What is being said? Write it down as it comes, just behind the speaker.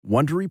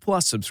Wondery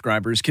Plus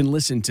subscribers can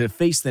listen to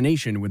Face the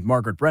Nation with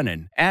Margaret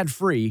Brennan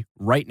ad-free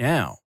right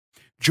now.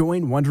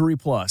 Join Wondery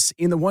Plus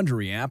in the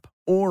Wondery app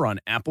or on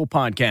Apple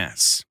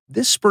Podcasts.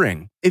 This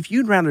spring, if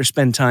you'd rather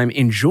spend time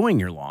enjoying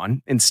your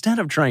lawn instead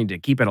of trying to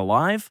keep it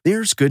alive,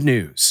 there's good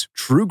news.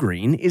 True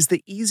Green is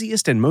the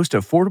easiest and most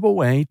affordable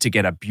way to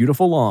get a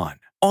beautiful lawn.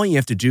 All you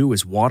have to do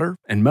is water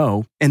and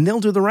mow, and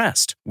they'll do the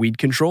rest. Weed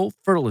control,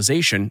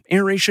 fertilization,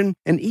 aeration,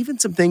 and even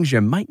some things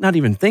you might not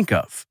even think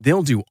of.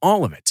 They'll do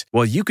all of it,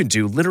 while you can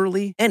do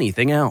literally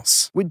anything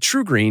else. With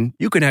True Green,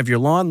 you can have your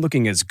lawn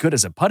looking as good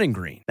as a putting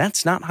green.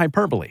 That's not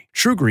hyperbole.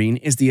 True Green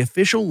is the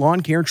official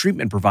lawn care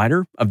treatment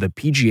provider of the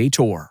PGA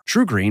Tour.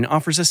 True Green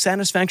offers a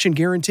satisfaction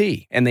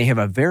guarantee, and they have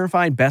a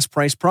verified best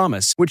price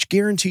promise, which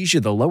guarantees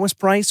you the lowest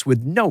price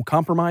with no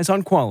compromise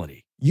on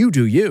quality. You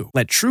do you.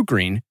 Let True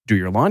Green do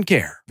your lawn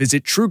care.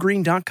 Visit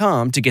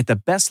TrueGreen.com to get the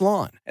best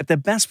lawn at the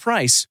best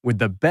price with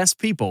the best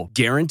people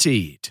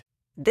guaranteed.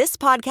 This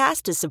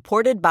podcast is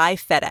supported by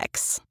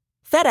FedEx.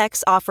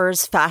 FedEx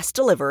offers fast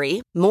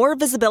delivery, more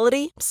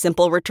visibility,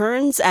 simple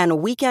returns,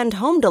 and weekend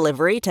home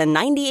delivery to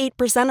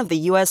 98% of the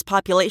U.S.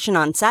 population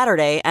on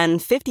Saturday and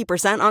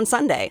 50% on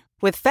Sunday.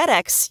 With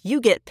FedEx, you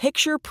get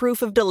picture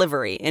proof of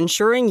delivery,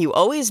 ensuring you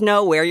always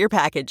know where your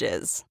package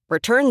is.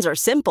 Returns are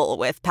simple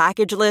with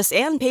packageless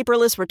and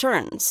paperless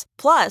returns.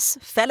 Plus,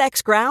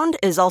 FedEx Ground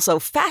is also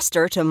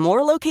faster to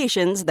more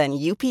locations than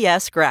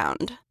UPS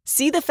Ground.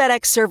 See the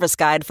FedEx service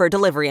guide for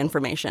delivery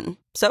information.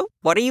 So,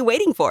 what are you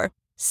waiting for?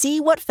 See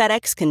what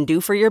FedEx can do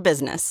for your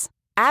business.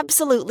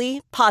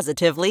 Absolutely,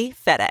 positively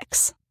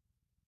FedEx.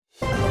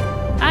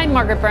 I'm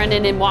Margaret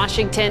Brennan in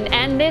Washington,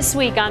 and this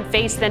week on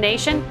Face the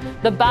Nation,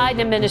 the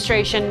Biden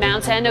administration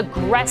mounts an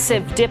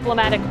aggressive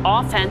diplomatic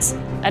offense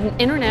at an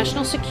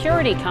international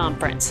security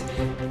conference,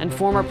 and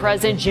former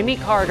President Jimmy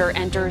Carter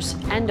enters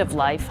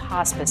end-of-life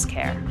hospice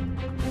care.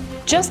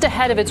 Just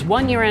ahead of its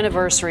one-year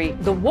anniversary,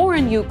 the war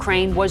in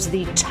Ukraine was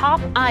the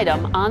top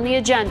item on the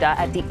agenda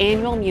at the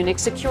annual Munich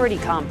Security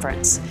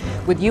Conference,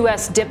 with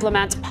U.S.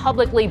 diplomats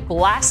publicly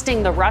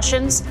blasting the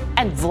Russians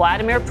and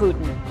Vladimir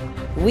Putin.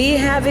 We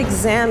have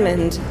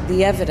examined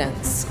the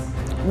evidence.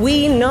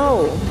 We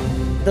know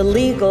the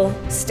legal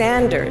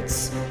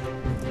standards.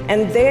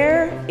 And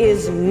there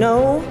is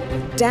no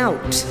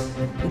doubt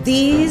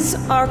these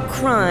are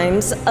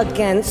crimes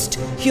against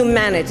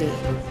humanity.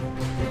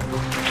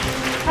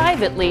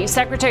 Privately,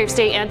 Secretary of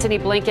State Antony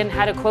Blinken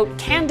had a, quote,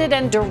 candid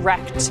and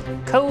direct,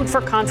 code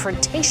for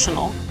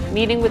confrontational,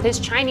 meeting with his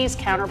Chinese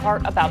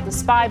counterpart about the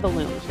spy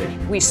balloon.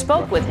 We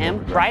spoke with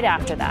him right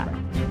after that.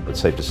 It's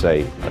safe to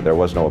say there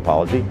was no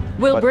apology.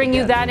 We'll bring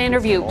you that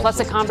interview, plus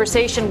a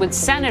conversation with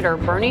Senator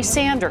Bernie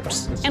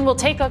Sanders. And we'll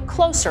take a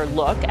closer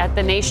look at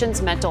the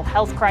nation's mental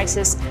health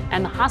crisis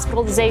and the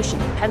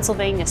hospitalization of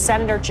Pennsylvania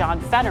Senator John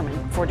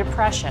Fetterman for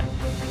depression.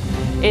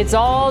 It's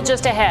all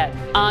just ahead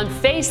on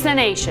Face the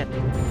Nation.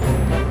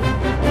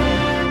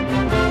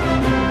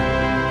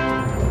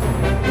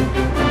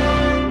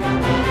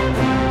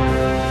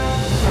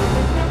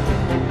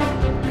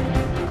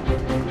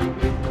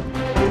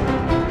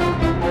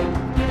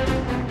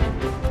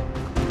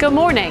 Good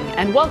morning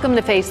and welcome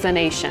to Face the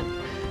Nation.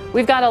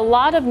 We've got a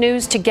lot of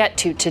news to get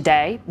to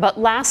today, but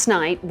last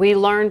night we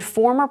learned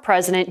former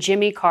President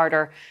Jimmy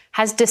Carter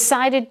has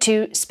decided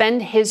to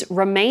spend his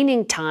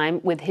remaining time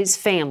with his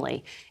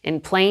family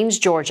in Plains,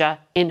 Georgia,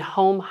 in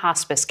home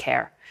hospice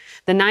care.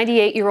 The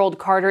 98-year-old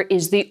Carter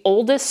is the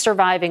oldest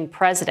surviving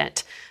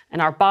president, and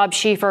our Bob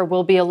Schieffer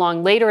will be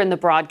along later in the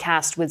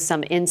broadcast with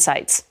some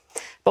insights.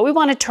 But we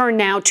want to turn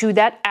now to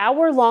that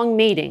hour-long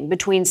meeting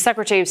between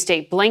Secretary of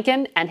State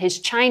Blinken and his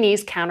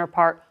Chinese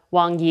counterpart,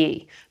 Wang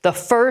Yi, the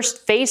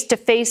first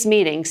face-to-face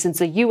meeting since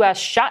the U.S.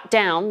 shot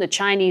down the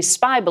Chinese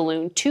spy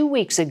balloon 2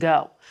 weeks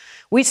ago.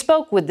 We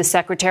spoke with the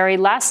secretary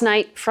last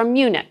night from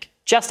Munich,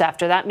 just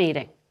after that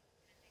meeting.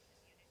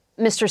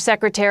 Mr.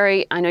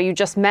 Secretary, I know you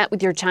just met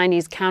with your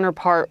Chinese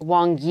counterpart,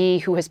 Wang Yi,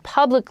 who has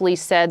publicly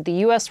said the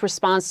U.S.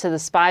 response to the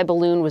spy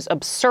balloon was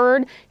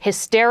absurd,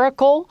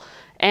 hysterical,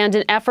 and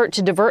an effort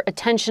to divert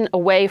attention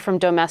away from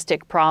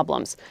domestic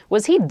problems.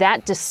 Was he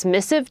that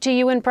dismissive to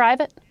you in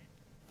private?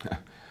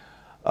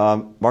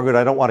 Margaret,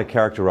 I don't want to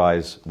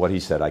characterize what he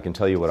said. I can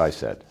tell you what I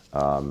said.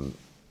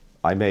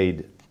 I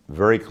made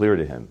very clear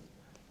to him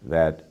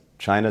that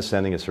China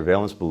sending a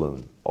surveillance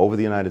balloon over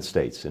the United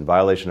States in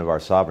violation of our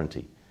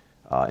sovereignty,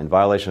 in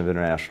violation of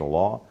international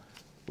law,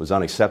 was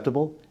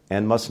unacceptable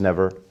and must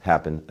never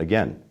happen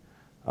again.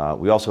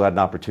 We also had an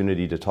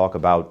opportunity to talk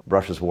about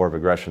Russia's war of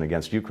aggression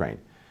against Ukraine.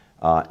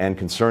 And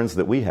concerns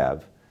that we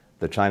have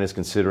that China is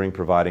considering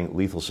providing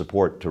lethal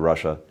support to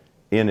Russia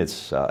in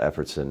its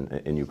efforts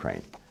in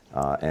Ukraine.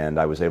 And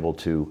I was able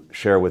to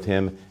share with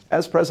him,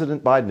 as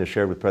President Biden has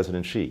shared with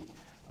President Xi,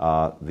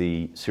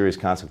 the serious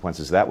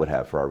consequences that would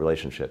have for our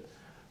relationship.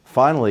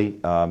 Finally,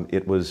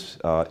 it was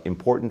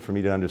important for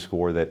me to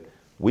underscore that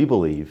we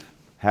believe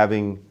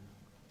having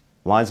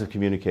lines of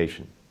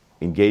communication,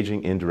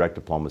 engaging in direct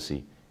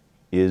diplomacy,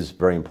 is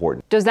very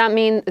important. Does that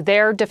mean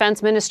their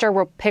defense minister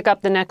will pick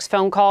up the next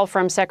phone call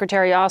from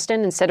Secretary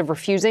Austin instead of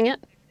refusing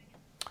it?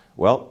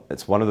 Well,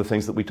 it's one of the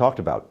things that we talked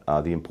about,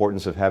 the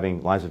importance of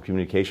having lines of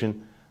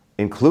communication,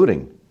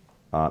 including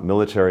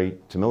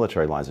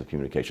military-to-military lines of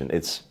communication.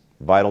 It's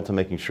vital to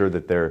making sure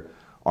that there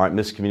aren't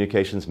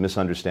miscommunications,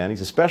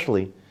 misunderstandings,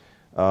 especially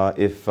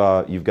if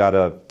you've got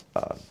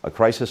a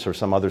crisis or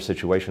some other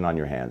situation on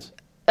your hands.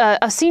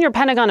 A senior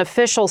Pentagon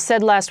official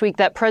said last week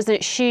that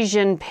President Xi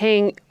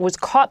Jinping was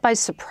caught by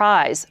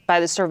surprise by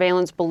the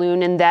surveillance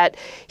balloon and that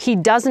he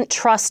doesn't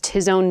trust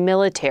his own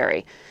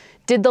military.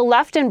 Did the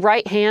left and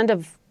right hand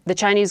of the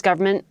Chinese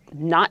government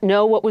not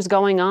know what was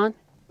going on?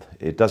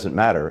 It doesn't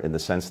matter in the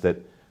sense that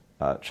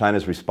China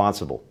is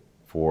responsible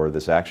for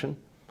this action,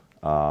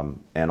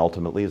 and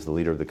ultimately, as the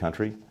leader of the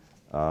country,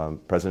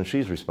 President Xi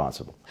is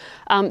responsible.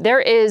 There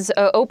is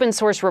open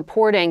source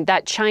reporting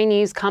that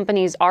Chinese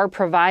companies are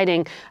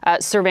providing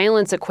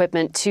surveillance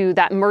equipment to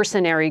that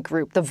mercenary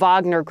group, the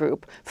Wagner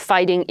Group,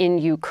 fighting in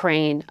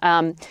Ukraine.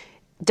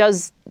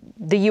 Does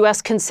the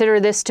U.S. consider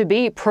this to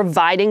be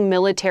providing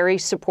military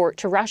support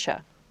to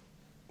Russia?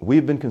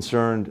 We've been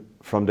concerned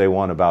from day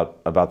one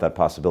about that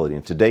possibility.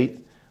 And to date,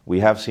 we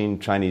have seen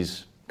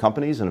Chinese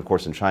companies, and of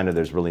course in China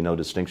there's really no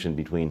distinction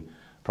between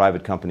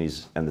private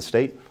companies and the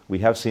state. We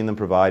have seen them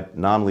provide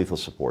non-lethal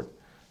support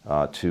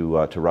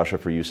to Russia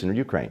for use in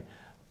Ukraine.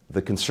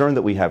 The concern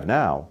that we have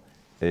now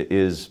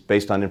is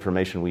based on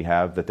information we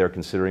have that they're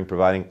considering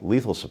providing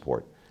lethal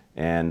support.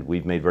 And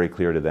we've made very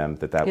clear to them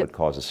that that would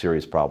cause a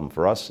serious problem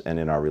for us and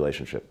in our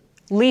relationship.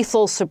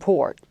 Lethal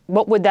support.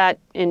 What would that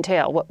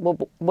entail?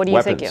 What do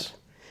you think of?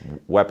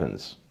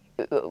 Weapons.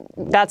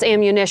 That's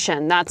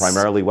ammunition. That's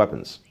primarily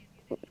weapons.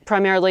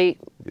 Primarily.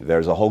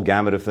 There's a whole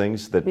gamut of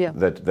things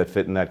that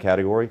fit in that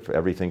category, for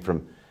everything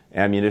from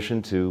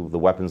ammunition to the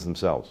weapons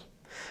themselves.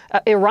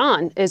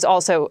 Iran is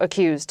also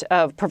accused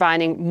of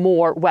providing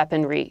more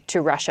weaponry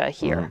to Russia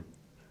here. Mm-hmm.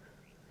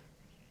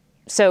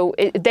 So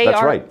they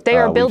That's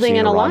are building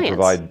an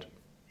alliance.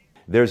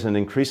 There's an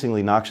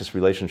increasingly noxious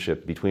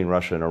relationship between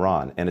Russia and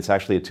Iran, and it's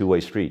actually a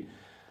two-way street.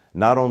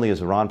 Not only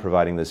is Iran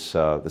providing this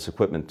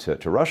equipment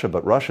to Russia,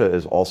 but Russia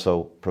is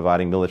also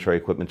providing military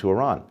equipment to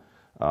Iran,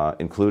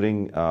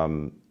 including,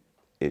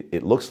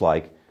 it looks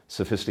like,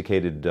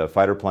 sophisticated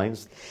fighter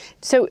planes.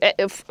 So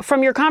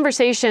from your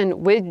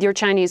conversation with your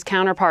Chinese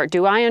counterpart,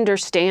 do I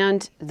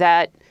understand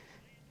that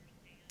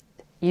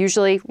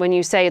usually when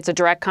you say it's a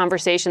direct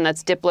conversation,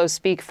 that's Diplo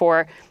speak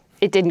for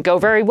it didn't go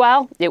very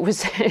well, it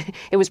was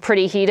it was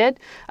pretty heated,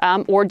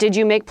 or did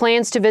you make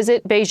plans to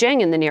visit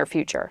Beijing in the near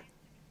future?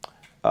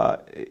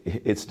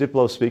 It's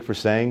Diplo speak for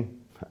saying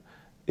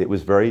it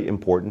was very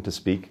important to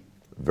speak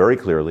very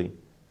clearly,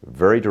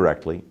 very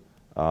directly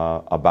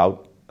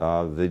about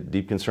the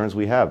deep concerns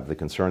we have, the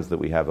concerns that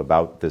we have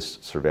about this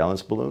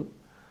surveillance balloon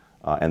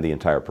and the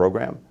entire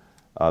program,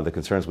 the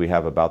concerns we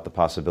have about the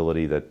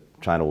possibility that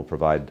China will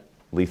provide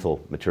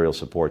lethal material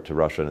support to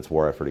Russia in its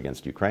war effort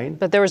against Ukraine.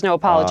 But there was no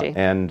apology.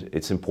 And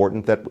it's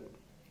important that,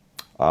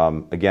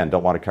 again,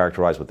 don't want to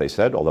characterize what they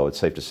said, although it's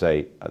safe to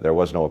say there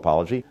was no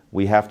apology.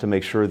 We have to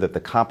make sure that the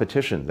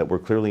competition that we're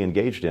clearly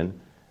engaged in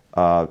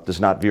does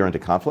not veer into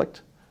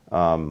conflict,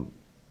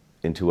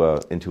 into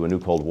a new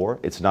Cold War.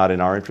 It's not in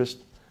our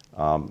interest.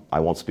 I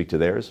won't speak to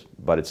theirs,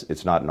 but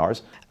it's not in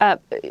ours.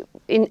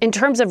 In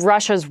terms of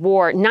Russia's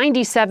war,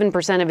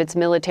 97% of its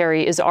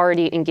military is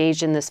already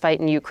engaged in this fight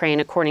in Ukraine,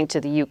 according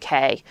to the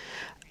UK.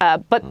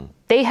 But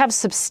they have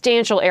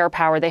substantial air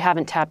power they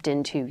haven't tapped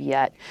into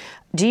yet.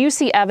 Do you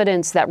see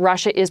evidence that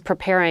Russia is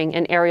preparing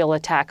an aerial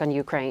attack on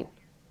Ukraine?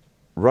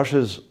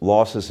 Russia's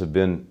losses have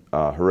been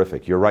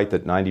horrific. You're right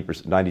that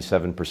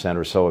 97%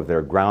 or so of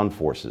their ground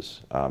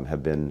forces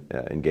have been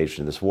engaged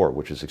in this war,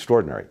 which is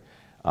extraordinary.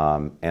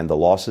 And the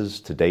losses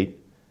to date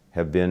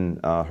have been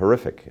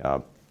horrific.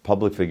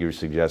 Public figures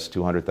suggest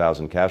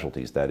 200,000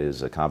 casualties. That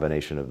is a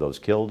combination of those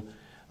killed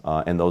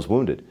and those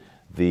wounded.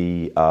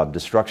 The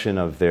destruction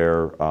of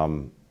their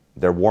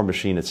war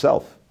machine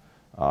itself,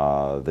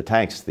 the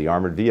tanks, the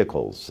armored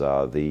vehicles,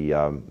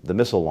 the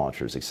missile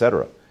launchers,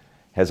 etc.,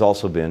 has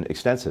also been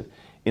extensive.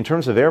 In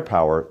terms of air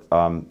power,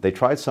 they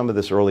tried some of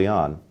this early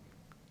on.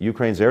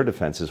 Ukraine's air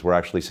defenses were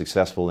actually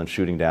successful in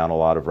shooting down a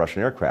lot of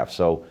Russian aircraft.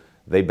 So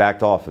they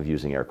backed off of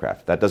using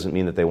aircraft. That doesn't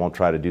mean that they won't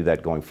try to do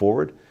that going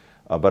forward,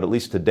 but at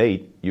least to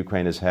date,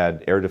 Ukraine has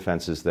had air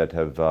defenses that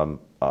have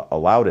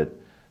allowed it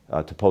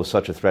to pose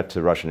such a threat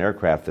to Russian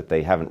aircraft that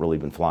they haven't really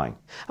been flying.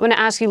 I want to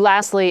ask you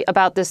lastly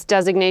about this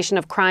designation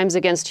of crimes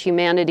against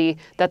humanity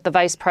that the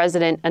vice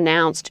president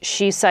announced.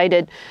 She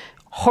cited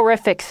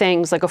horrific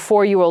things like a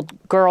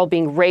 4-year-old girl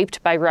being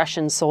raped by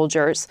Russian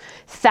soldiers,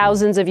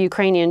 thousands of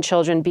Ukrainian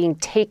children being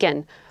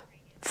taken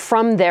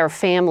from their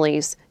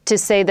families, to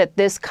say that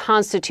this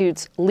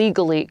constitutes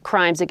legally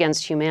crimes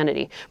against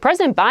humanity.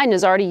 President Biden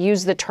has already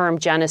used the term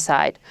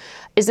genocide.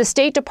 Is the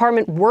State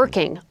Department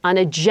working on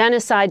a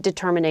genocide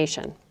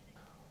determination?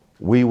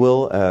 We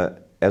will,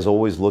 as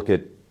always, look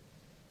at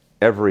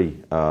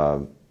every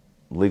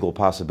legal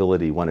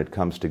possibility when it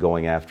comes to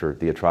going after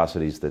the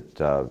atrocities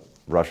that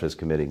Russia is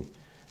committing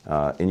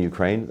in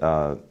Ukraine.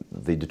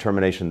 The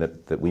determination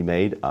that we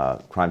made,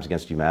 crimes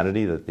against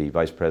humanity, that the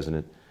Vice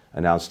President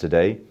announced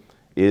today,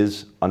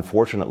 is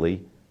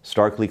unfortunately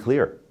starkly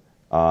clear.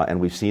 And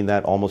we've seen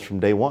that almost from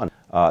day one.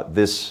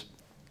 This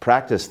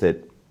practice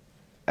that,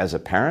 as a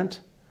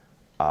parent,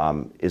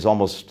 is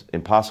almost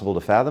impossible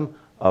to fathom,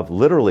 of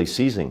literally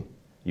seizing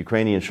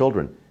Ukrainian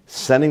children,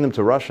 sending them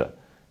to Russia,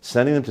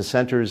 sending them to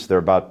centers. There are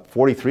about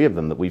 43 of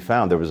them that we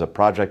found. There was a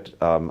project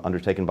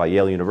undertaken by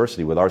Yale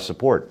University with our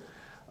support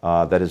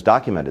that has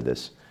documented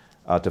this,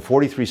 to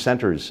 43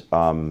 centers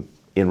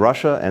in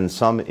Russia and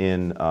some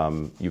in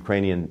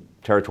Ukrainian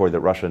territory that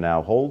Russia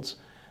now holds.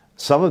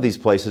 Some of these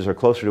places are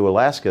closer to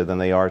Alaska than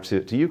they are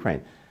to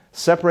Ukraine,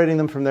 separating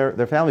them from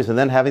their families and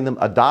then having them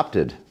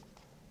adopted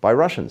by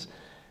Russians.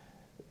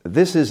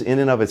 This is in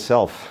and of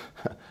itself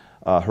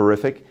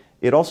horrific.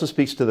 It also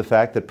speaks to the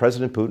fact that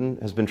President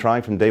Putin has been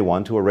trying from day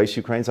one to erase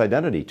Ukraine's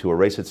identity, to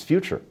erase its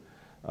future.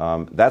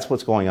 That's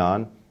what's going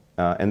on,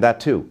 and that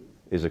too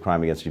is a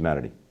crime against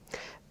humanity.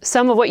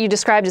 Some of what you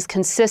described is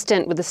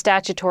consistent with the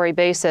statutory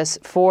basis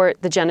for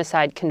the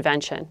Genocide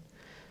Convention.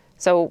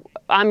 So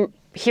I'm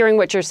hearing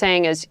what you're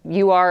saying is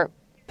you are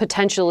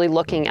potentially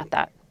looking at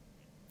that.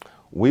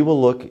 We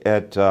will look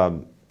at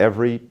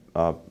every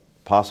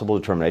possible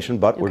determination,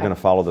 but we're going to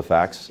follow the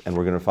facts and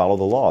we're going to follow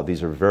the law.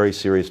 These are very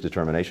serious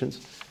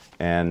determinations,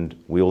 and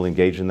we will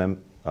engage in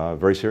them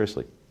very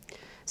seriously.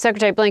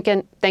 Secretary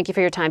Blinken, thank you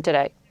for your time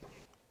today.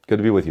 Good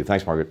to be with you.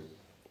 Thanks, Margaret.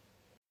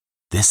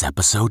 This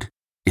episode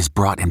is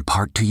brought in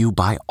part to you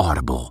by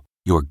Audible,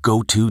 your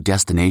go-to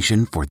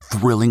destination for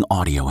thrilling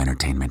audio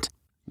entertainment.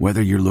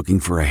 Whether you're looking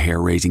for a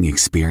hair-raising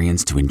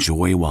experience to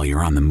enjoy while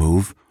you're on the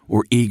move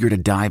or eager to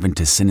dive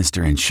into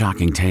sinister and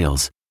shocking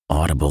tales,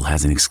 Audible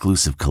has an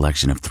exclusive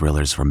collection of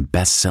thrillers from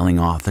best-selling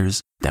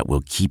authors that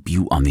will keep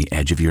you on the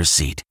edge of your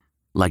seat.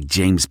 Like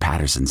James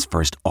Patterson's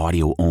first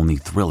audio-only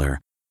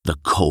thriller, The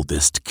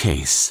Coldest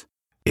Case.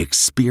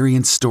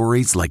 Experience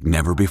stories like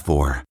never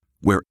before,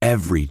 where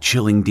every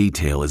chilling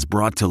detail is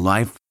brought to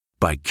life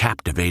by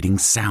captivating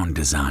sound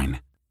design.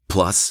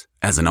 Plus,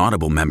 as an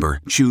Audible member,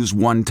 choose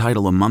one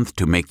title a month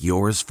to make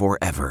yours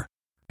forever.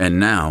 And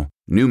now,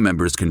 new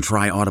members can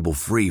try Audible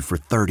free for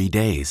 30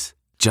 days.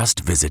 Just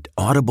visit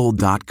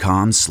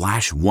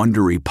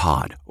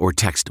audible.com/WonderyPod or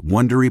text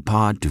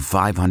WonderyPod to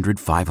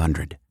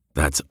 500-500.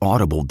 That's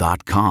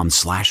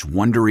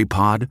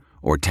audible.com/WonderyPod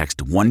or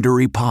text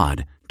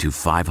WonderyPod to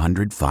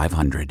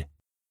 500-500.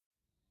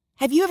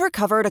 Have you ever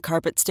covered a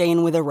carpet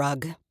stain with a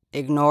rug?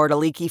 Ignored a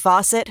leaky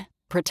faucet?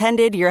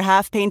 Pretended your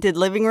half-painted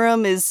living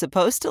room is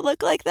supposed to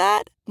look like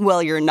that?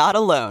 Well, you're not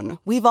alone.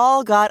 We've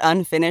all got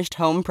unfinished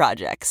home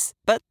projects.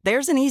 But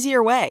there's an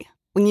easier way.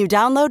 When you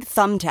download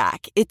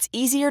Thumbtack, it's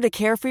easier to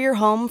care for your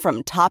home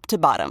from top to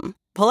bottom.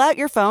 Pull out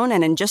your phone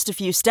and in just a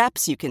few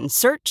steps, you can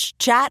search,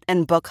 chat,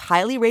 and book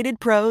highly rated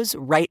pros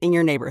right in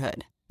your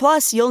neighborhood.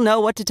 Plus, you'll know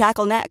what to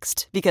tackle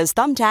next, because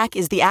Thumbtack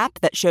is the app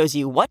that shows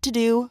you what to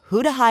do,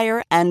 who to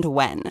hire, and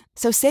when.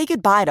 So say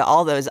goodbye to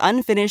all those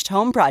unfinished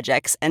home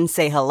projects and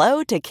say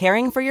hello to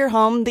caring for your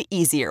home the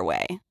easier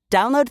way.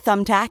 Download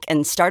Thumbtack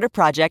and start a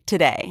project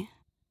today.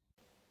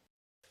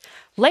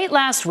 Late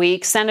last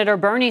week, Senator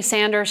Bernie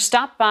Sanders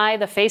stopped by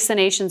the Face the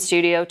Nation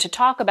studio to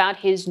talk about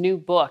his new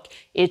book,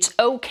 It's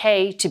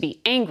Okay to Be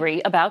Angry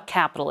About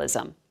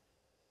Capitalism.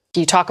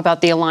 You talk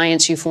about the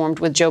alliance you formed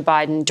with Joe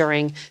Biden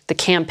during the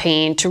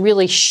campaign to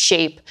really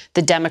shape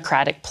the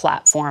Democratic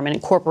platform and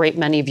incorporate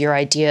many of your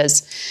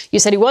ideas. You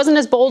said he wasn't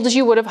as bold as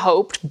you would have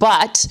hoped,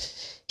 but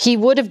he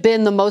would have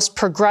been the most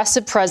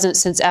progressive president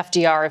since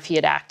FDR if he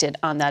had acted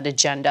on that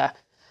agenda.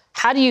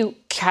 How do you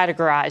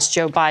categorize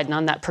Joe Biden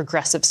on that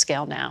progressive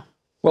scale now?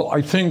 Well,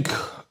 I think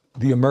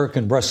the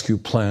American Rescue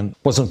Plan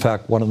was, in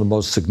fact, one of the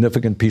most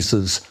significant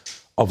pieces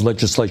of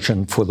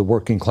legislation for the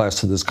working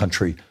class of this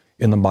country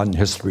in the modern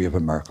history of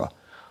America.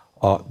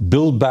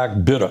 Build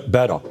Back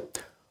Better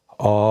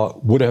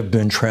would have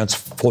been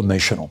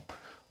transformational.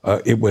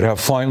 It would have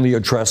finally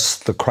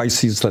addressed the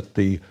crises that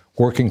the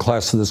working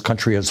class of this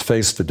country has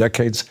faced for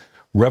decades,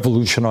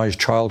 revolutionized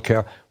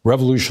childcare,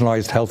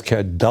 revolutionized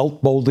healthcare,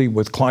 dealt boldly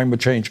with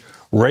climate change,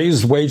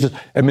 raised wages.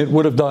 I mean, it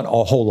would have done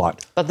a whole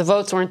lot. But the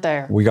votes weren't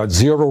there. We got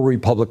 0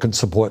 Republican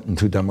support, and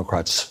 2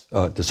 Democrats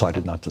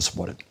decided not to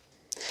support it.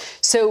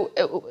 So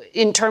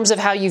in terms of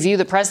how you view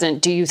the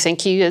president, do you think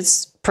he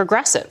is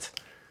progressive?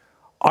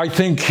 I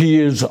think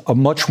he is a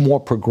much more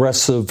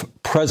progressive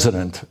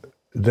president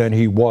than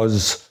he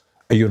was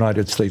a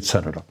United States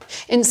senator.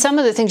 In some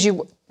of the things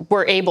you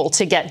were able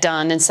to get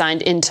done and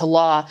signed into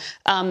law,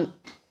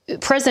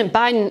 President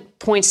Biden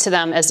points to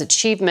them as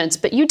achievements,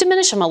 but you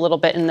diminish them a little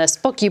bit in this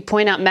book. You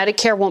point out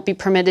Medicare won't be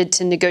permitted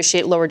to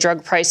negotiate lower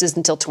drug prices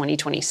until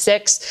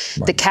 2026.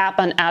 Right. The cap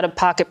on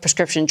out-of-pocket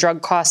prescription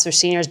drug costs for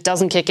seniors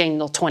doesn't kick in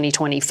until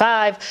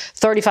 2025.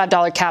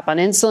 $35 cap on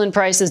insulin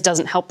prices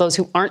doesn't help those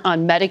who aren't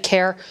on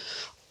Medicare.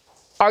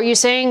 Are you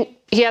saying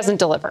he hasn't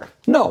delivered?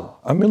 No.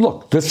 I mean,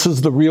 look, this is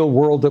the real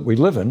world that we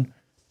live in,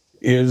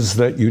 is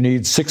that you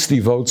need 60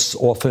 votes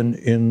often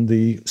in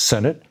the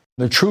Senate.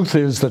 The truth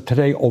is that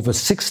today over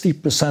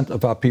 60%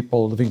 of our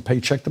people are living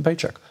paycheck to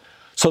paycheck.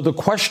 So the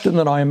question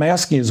that I am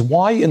asking is,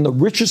 why in the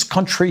richest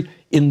country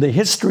in the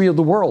history of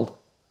the world,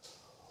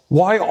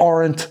 why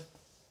aren't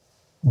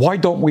Why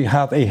don't we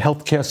have a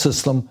healthcare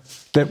system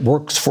that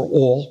works for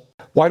all?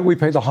 Why do we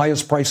pay the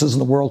highest prices in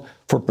the world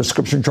for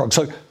prescription drugs?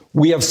 So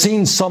we have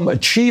seen some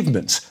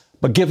achievements,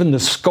 but given the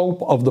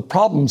scope of the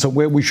problems and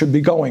where we should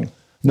be going,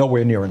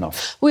 nowhere near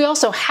enough. We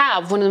also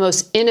have one of the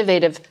most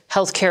innovative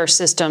healthcare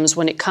systems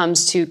when it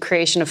comes to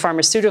creation of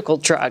pharmaceutical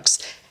drugs.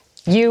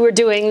 You are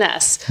doing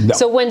this. No.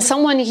 So when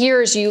someone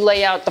hears you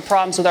lay out the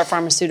problems with our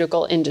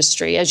pharmaceutical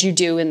industry, as you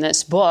do in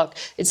this book,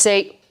 it's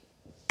say,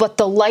 but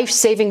the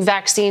life-saving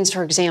vaccines,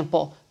 for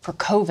example, for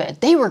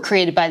COVID, they were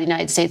created by the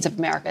United States of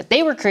America.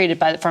 They were created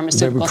by the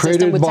pharmaceutical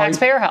system with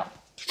taxpayer help.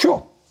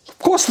 Sure. Of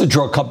course the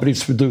drug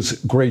companies produce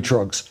great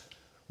drugs.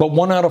 But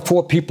 1 out of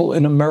 4 people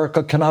in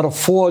America cannot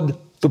afford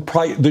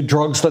the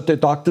drugs that their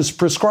doctors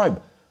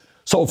prescribe.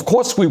 So, of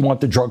course, we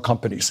want the drug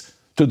companies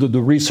to do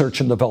the research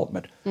and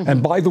development. Mm-hmm.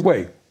 And by the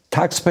way,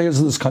 taxpayers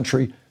of this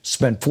country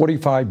spend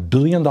 $45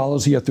 billion a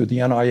year through the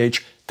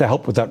NIH to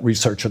help with that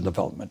research and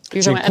development,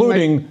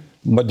 including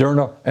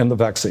Moderna and the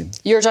vaccine.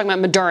 You're talking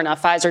about Moderna.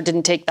 Pfizer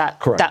didn't take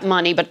that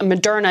money, but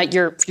Moderna,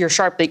 you're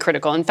sharply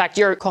critical. In fact,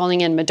 you're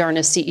calling in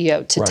Moderna's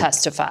CEO to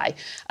testify.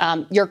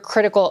 You're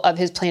critical of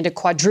his plan to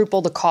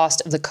quadruple the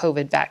cost of the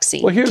COVID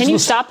vaccine. Well, can you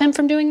stop him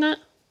from doing that?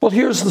 Well,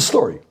 here's the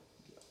story.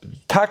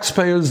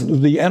 Taxpayers,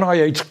 the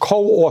NIH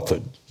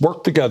co-authored,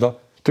 worked together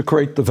to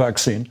create the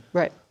vaccine.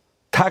 Right.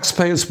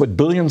 Taxpayers put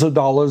billions of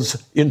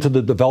dollars into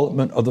the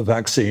development of the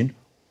vaccine,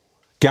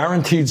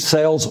 guaranteed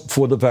sales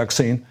for the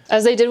vaccine.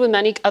 As they did with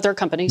many other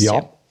companies,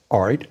 too.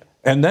 All right.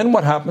 And then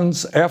what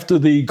happens after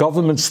the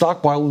government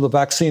stockpile of the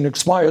vaccine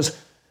expires?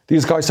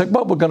 These guys say,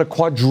 well, we're going to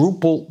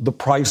quadruple the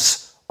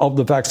price of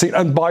the vaccine.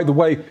 And by the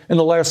way, in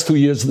the last 2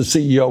 years, the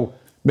CEO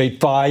made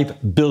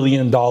 $5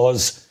 billion,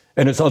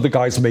 and his other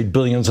guys made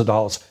billions of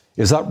dollars.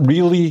 Is that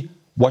really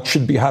what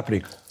should be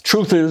happening?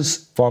 Truth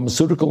is,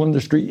 pharmaceutical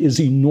industry is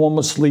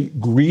enormously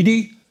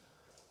greedy,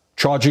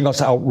 charging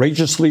us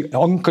outrageously,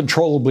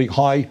 uncontrollably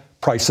high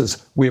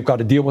prices. We have got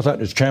to deal with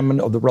that. As chairman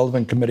of the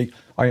relevant committee,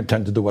 I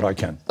intend to do what I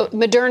can.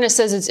 Moderna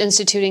says it's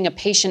instituting a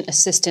patient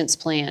assistance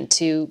plan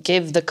to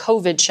give the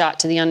COVID shot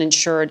to the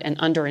uninsured and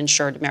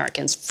underinsured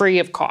Americans free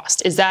of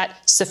cost. Is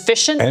that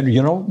sufficient? And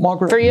you know,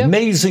 Margaret, for you?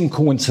 Amazing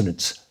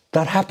coincidence.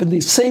 That happened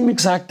the same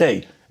exact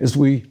day as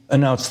we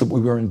announced that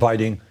we were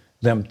inviting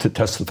them to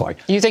testify.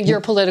 You think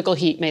your political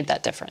heat made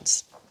that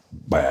difference?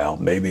 Well,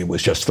 maybe it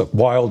was just a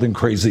wild and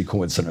crazy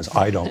coincidence.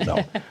 I don't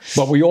know.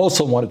 But we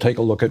also want to take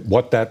a look at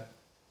what that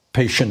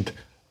patient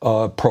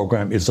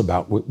program is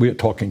about. We're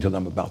talking to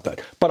them about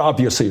that. But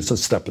obviously, it's a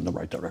step in the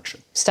right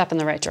direction. Step in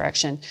the right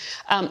direction.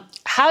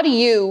 How do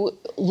you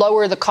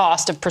lower the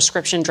cost of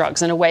prescription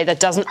drugs in a way that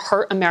doesn't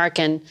hurt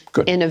American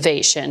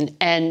innovation?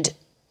 And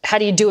how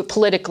do you do it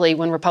politically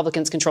when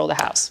Republicans control the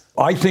House?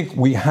 I think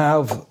we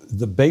have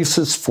the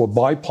basis for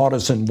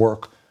bipartisan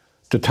work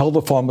to tell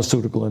the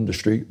pharmaceutical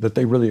industry that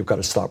they really have got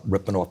to stop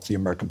ripping off the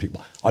American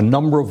people. A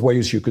number of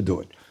ways you could do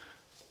it.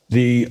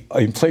 The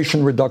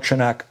Inflation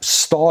Reduction Act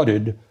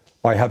started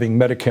by having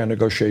Medicare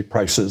negotiate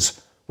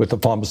prices with the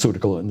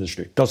pharmaceutical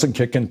industry. Doesn't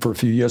kick in for a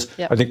few years.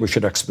 Yep. I think we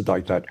should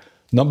expedite that.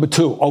 Number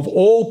 2, of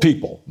all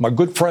people, my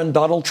good friend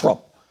Donald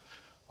Trump,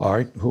 all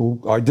right,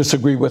 who I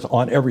disagree with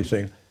on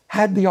everything,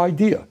 had the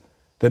idea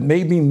that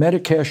maybe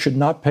Medicare should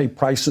not pay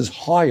prices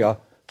higher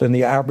than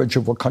the average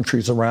of what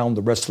countries around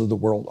the rest of the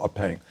world are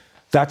paying.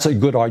 That's a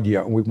good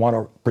idea, and we want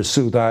to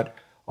pursue that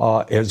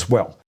as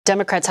well.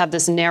 Democrats have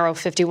this narrow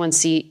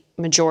 51-seat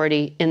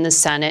majority in the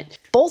Senate.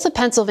 Both of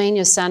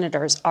Pennsylvania's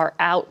senators are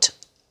out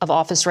of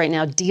office right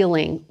now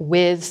dealing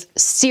with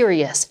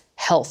serious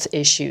health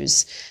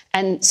issues.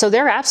 And so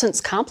their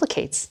absence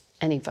complicates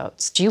any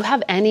votes. Do you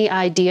have any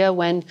idea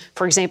when,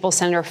 for example,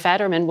 Senator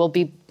Fetterman will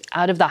be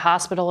out of the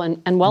hospital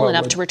and well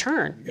enough to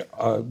return?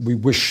 We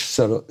wish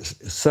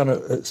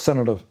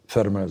Senator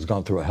Fetterman has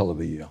gone through a hell of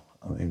a year.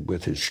 I mean,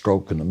 with his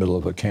stroke in the middle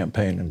of a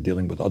campaign and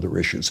dealing with other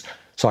issues.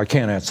 So I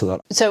can't answer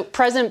that. So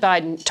President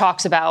Biden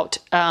talks about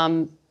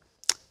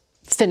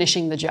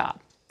finishing the job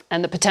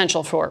and the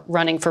potential for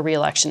running for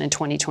re-election in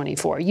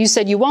 2024. You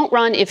said you won't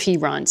run if he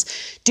runs.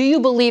 Do you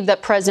believe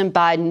that President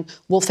Biden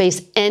will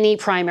face any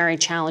primary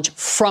challenge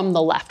from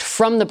the left,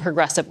 from the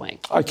progressive wing?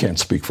 I can't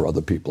speak for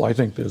other people. I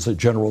think there's a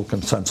general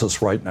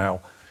consensus right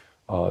now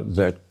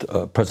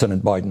that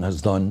President Biden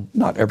has done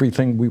not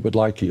everything we would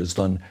like. He has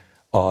done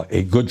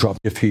a good job.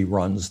 If he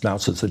runs, now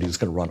says that he's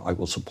going to run, I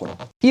will support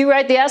him. You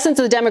write, the essence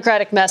of the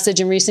Democratic message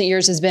in recent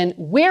years has been,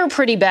 we're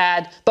pretty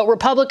bad, but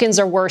Republicans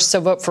are worse, so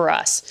vote for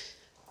us.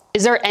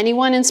 Is there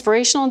anyone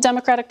inspirational in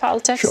Democratic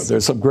politics? Sure.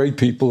 There's some great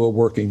people who are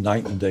working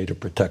night and day to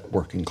protect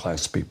working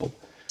class people.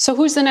 So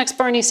who's the next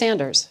Bernie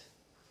Sanders?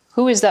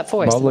 Who is that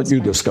voice? I'll let you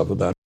discover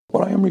that.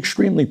 What I am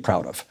extremely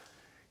proud of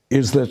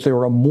is that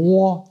there are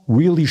more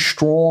really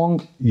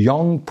strong,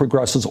 young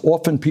progressives,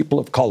 often people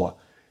of color,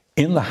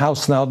 in the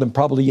House now than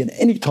probably in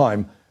any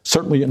time,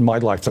 certainly in my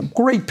lifetime.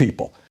 Great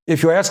people.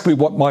 If you ask me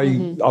what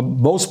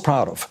I'm most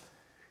proud of,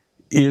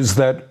 is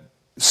that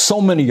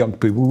so many young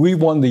people, we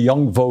won the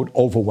young vote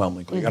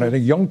overwhelmingly. Mm-hmm. And I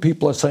think young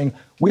people are saying,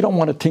 we don't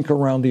want to tinker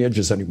around the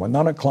edges anymore.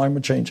 Not on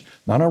climate change,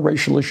 not on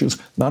racial issues,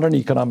 not on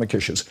economic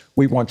issues.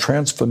 We want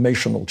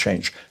transformational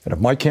change. And if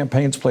my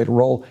campaign's played a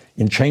role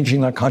in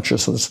changing that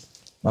consciousness,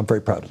 I'm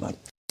very proud of that.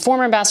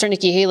 Former Ambassador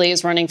Nikki Haley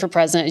is running for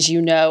president, as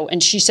you know,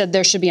 and she said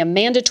there should be a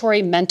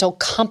mandatory mental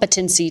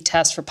competency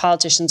test for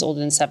politicians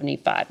older than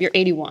 75. You're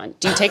 81.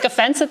 Do you take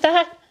offense at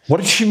that? What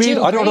did she mean?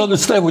 I don't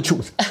understand what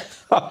you...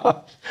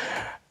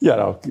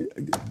 No,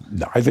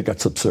 I think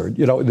that's absurd.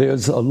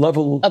 There's a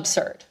level...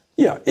 Absurd.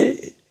 Yeah,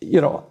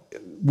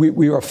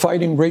 we are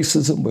fighting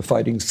racism, we're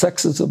fighting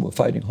sexism, we're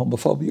fighting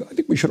homophobia. I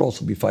think we should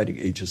also be fighting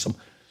ageism.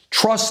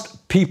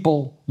 Trust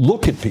people,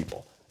 look at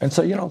people, and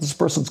say, this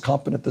person's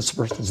competent, this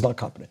person's not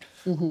competent.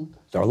 Mm-hmm.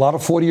 There are a lot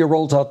of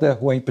 40-year-olds out there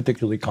who ain't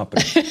particularly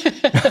competent.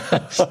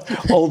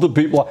 Older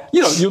people,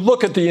 you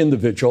look at the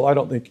individual. I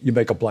don't think you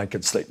make a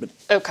blanket statement.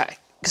 Okay.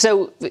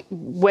 So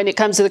when it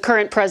comes to the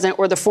current president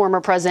or the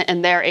former president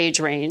and their age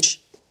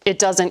range, it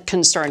doesn't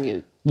concern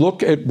you?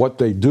 Look at what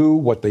they do,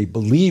 what they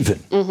believe in.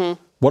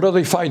 Mm-hmm. What are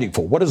they fighting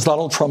for? What does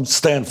Donald Trump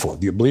stand for?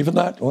 Do you believe in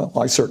that? Well,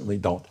 I certainly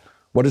don't.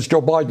 What does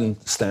Joe Biden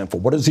stand for?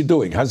 What is he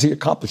doing? Has he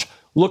accomplished?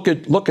 Look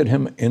at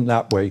him in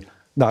that way,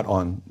 not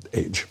on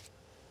age.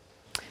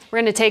 We're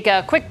going to take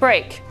a quick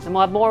break, and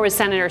we'll have more with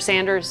Senator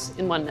Sanders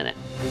in 1 minute.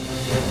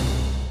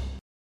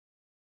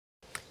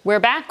 We're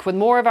back with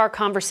more of our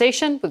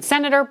conversation with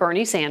Senator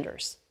Bernie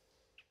Sanders.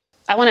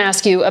 I want to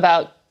ask you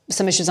about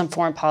some issues on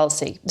foreign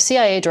policy. The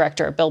CIA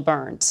director, Bill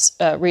Burns,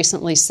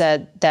 recently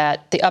said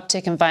that the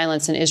uptick in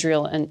violence in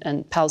Israel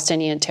and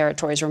Palestinian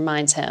territories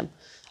reminds him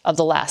of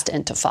the last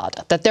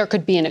Intifada, that there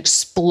could be an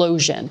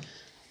explosion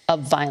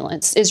of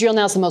violence. Israel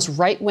now is the most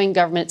right-wing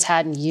government it's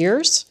had in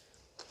years.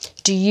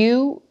 Do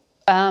you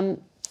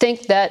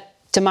think that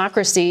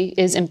democracy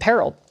is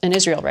imperiled in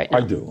Israel right now?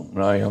 I do.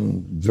 And I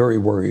am very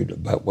worried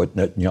about what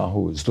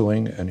Netanyahu is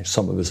doing and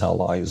some of his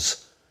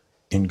allies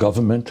in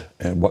government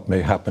and what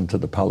may happen to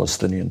the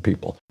Palestinian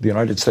people. The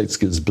United States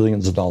gives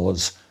billions of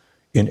dollars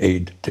in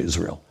aid to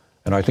Israel.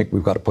 And I think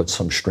we've got to put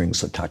some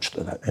strings attached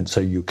to that and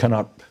say you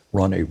cannot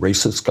run a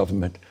racist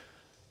government.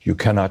 You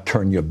cannot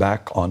turn your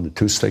back on the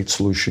two-state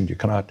solution. You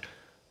cannot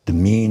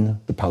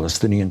demean the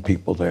Palestinian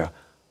people there.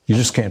 You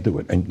just can't do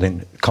it and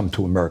then come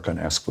to America and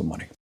ask for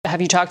money. Have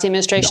you talked to the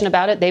administration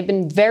about it? They've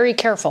been very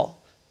careful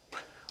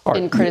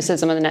in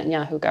criticism of the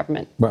Netanyahu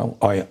government. Well,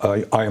 I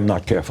am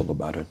not careful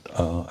about it.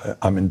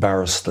 I'm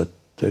embarrassed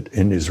that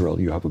in Israel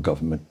you have a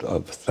government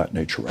of that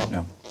nature right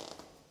now.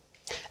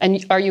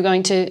 And are you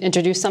going to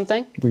introduce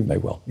something? We may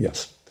well,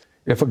 yes.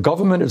 If a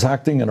government is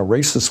acting in a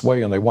racist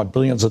way and they want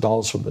billions of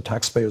dollars from the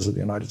taxpayers of the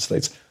United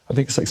States, I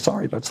think you say,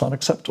 sorry, that's not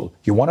acceptable.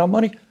 You want our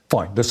money?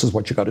 Fine, this is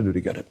what you got to do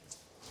to get it.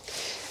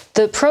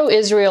 The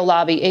pro-Israel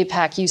lobby,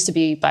 AIPAC, used to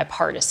be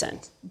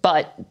bipartisan,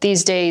 but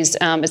these days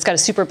it's got a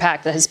super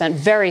PAC that has spent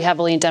very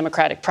heavily in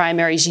Democratic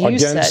primaries.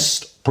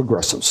 Against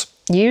progressives.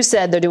 You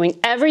said they're doing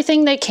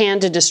everything they can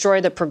to destroy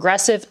the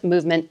progressive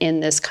movement in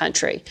this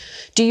country.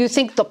 Do you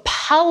think the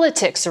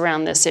politics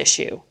around this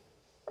issue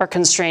are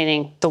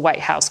constraining the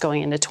White House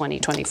going into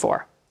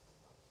 2024?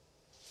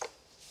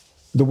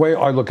 The way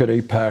I look at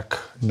AIPAC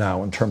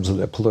now in terms of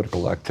their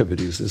political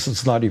activities, this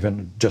is not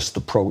even just the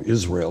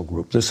pro-Israel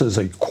group. This is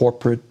a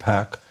corporate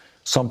PAC,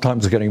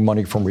 sometimes getting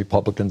money from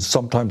Republicans,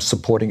 sometimes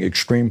supporting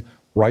extreme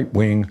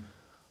right-wing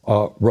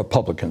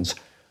Republicans.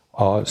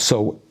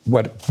 So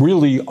what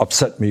really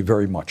upset me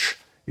very much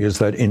is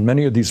that in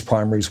many of these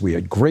primaries, we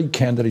had great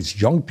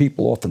candidates, young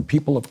people, often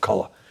people of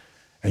color,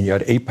 and you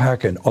had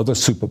AIPAC and other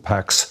super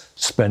PACs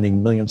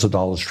spending millions of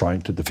dollars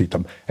trying to defeat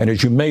them. And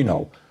as you may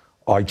know,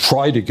 I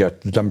tried to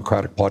get the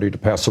Democratic Party to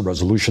pass a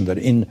resolution that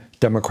in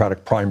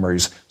Democratic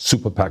primaries,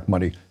 super PAC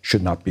money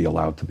should not be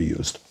allowed to be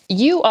used.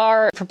 You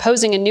are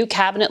proposing a new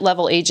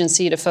cabinet-level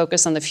agency to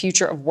focus on the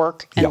future of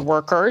work and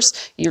workers.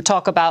 You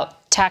talk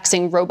about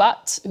taxing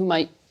robots who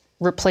might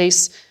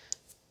replace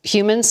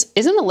humans.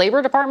 Isn't the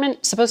Labor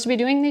Department supposed to be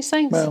doing these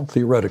things? Well,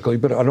 theoretically,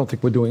 but I don't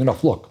think we're doing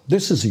enough. Look,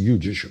 this is a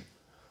huge issue.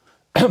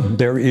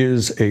 There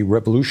is a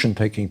revolution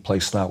taking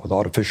place now with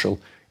artificial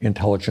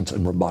intelligence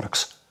and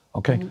robotics,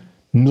 okay? Mm-hmm.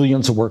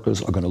 Millions of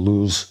workers are going to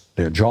lose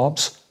their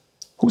jobs.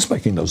 Who's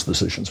making those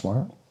decisions,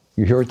 Mara?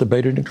 You hear it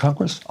debated in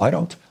Congress? I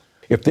don't.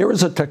 If there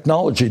is a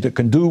technology that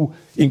can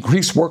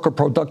increase worker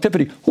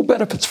productivity, who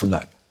benefits from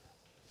that?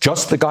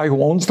 Just the guy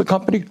who owns the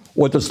company,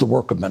 or does the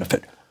worker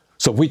benefit?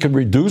 So if we can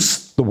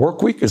reduce the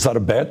work week, is that a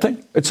bad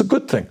thing? It's a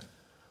good thing.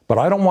 But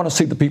I don't want to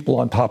see the people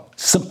on top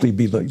simply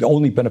be the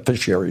only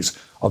beneficiaries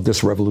of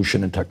this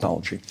revolution in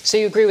technology. So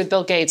you agree with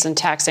Bill Gates in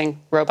taxing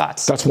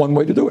robots? That's one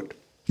way to do it.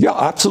 Yeah,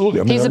 absolutely.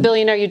 I mean, he's a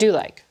billionaire you do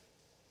like.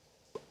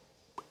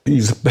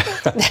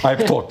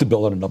 I've talked to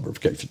Bill on a number of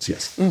occasions,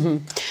 yes.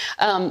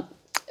 Mm-hmm.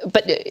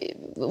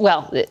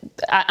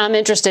 I'm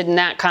interested in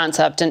that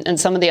concept and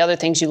some of the other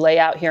things you lay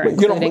out here.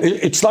 Including...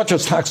 it's not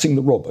just taxing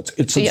the robots.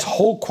 It's this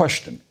whole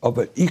question of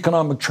an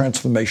economic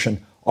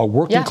transformation. Are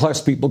working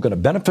class people going to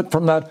benefit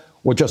from that,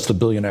 or just the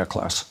billionaire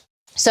class?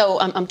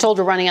 So I'm told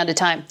we're running out of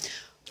time.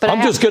 But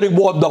I'm just getting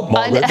warmed up,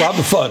 Margaret.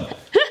 Having fun.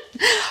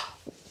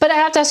 But I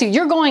have to ask you,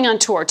 you're going on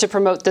tour to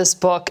promote this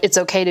book, It's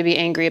Okay to Be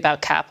Angry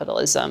About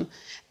Capitalism.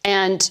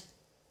 And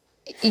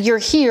you're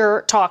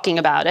here talking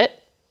about it.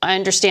 I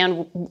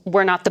understand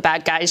we're not the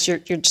bad guys you're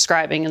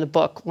describing in the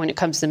book when it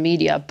comes to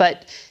media,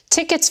 but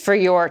tickets for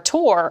your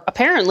tour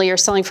apparently are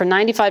selling for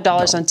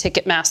 $95 on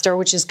Ticketmaster,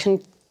 which is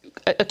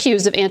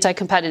accused of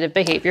anti-competitive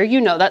behavior.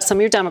 You know that. Some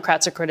of your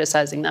Democrats are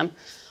criticizing them.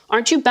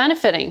 Aren't you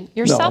benefiting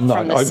yourself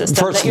from this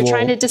system that you're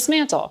trying to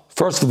dismantle?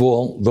 First of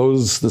all,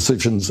 those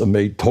decisions are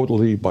made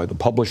totally by the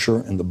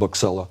publisher and the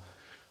bookseller.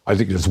 I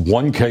think there's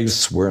one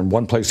case where in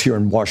one place here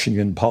in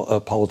Washington,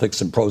 Politics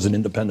and Prose, an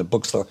independent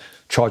bookstore,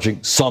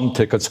 charging some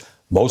tickets.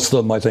 Most of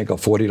them, I think, are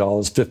 $40,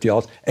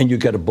 $50, and you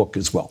get a book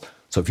as well.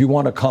 So if you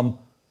want to come,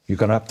 you're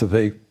going to have to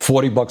pay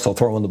 $40. I'll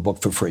throw in the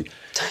book for free.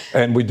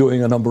 And we're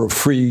doing a number of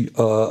free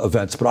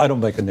events, but I don't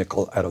make a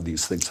nickel out of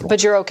these things at all.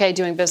 But you're okay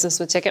doing business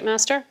with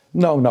Ticketmaster?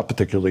 No, not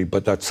particularly,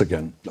 but that's,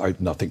 again, I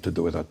have nothing to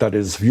do with that. That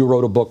is, if you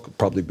wrote a book, it'd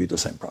probably be the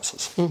same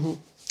process. Mm-hmm.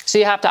 So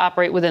you have to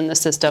operate within the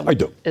system? I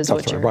do. I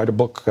write a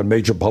book, a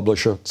major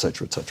publisher, et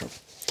cetera, et cetera.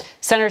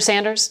 Senator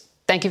Sanders,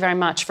 thank you very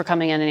much for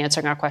coming in and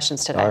answering our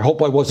questions today. I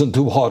hope I wasn't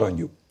too hard on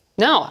you.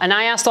 No, and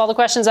I asked all the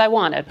questions I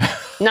wanted.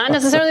 Not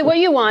necessarily what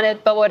you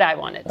wanted, but what I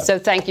wanted. So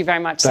thank you very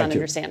much,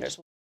 Senator Sanders.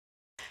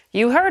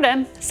 You heard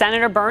him.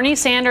 Senator Bernie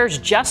Sanders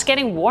just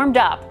getting warmed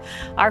up.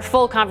 Our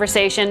full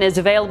conversation is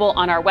available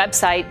on our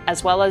website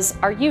as well as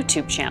our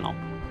YouTube channel.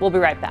 We'll be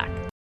right back.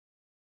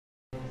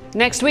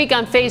 Next week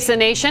on Face the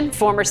Nation,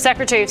 former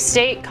Secretary of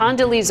State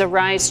Condoleezza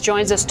Rice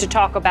joins us to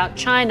talk about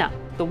China,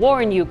 the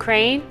war in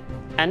Ukraine,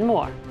 and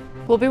more.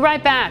 We'll be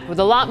right back with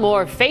a lot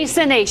more Face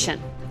the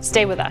Nation.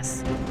 Stay with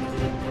us.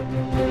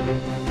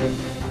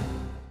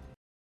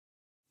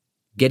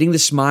 Getting the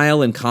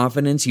smile and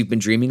confidence you've been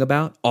dreaming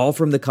about, all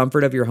from the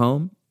comfort of your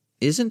home,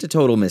 isn't a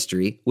total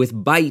mystery with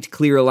Byte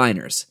clear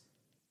aligners.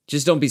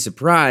 Just don't be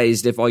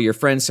surprised if all your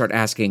friends start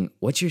asking,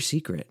 "What's your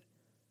secret?"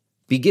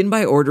 Begin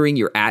by ordering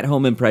your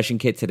at-home impression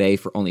kit today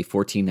for only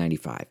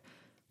 $14.95.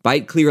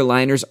 Byte clear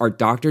aligners are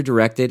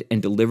doctor-directed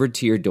and delivered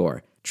to your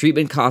door.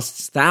 Treatment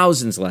costs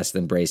thousands less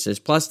than braces,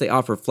 plus they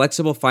offer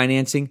flexible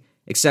financing,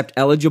 accept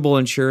eligible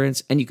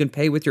insurance, and you can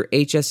pay with your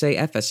HSA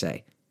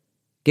FSA.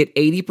 Get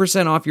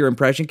 80% off your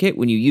impression kit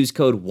when you use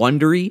code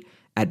WONDERY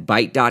at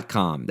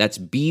Byte.com. That's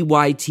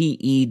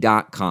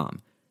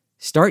BYTE.com.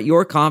 Start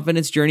your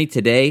confidence journey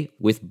today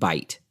with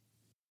Byte.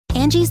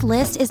 Angie's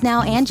List is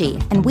now Angie,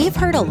 and we've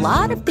heard a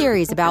lot of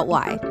theories about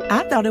why.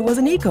 I thought it was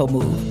an eco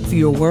move.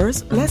 Fewer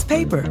words, less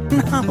paper.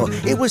 No,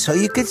 it was so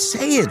you could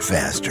say it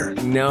faster.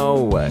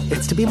 No,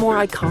 it's to be more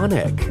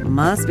iconic.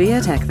 Must be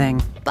a tech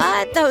thing.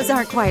 But those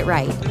aren't quite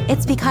right.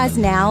 It's because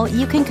now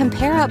you can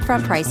compare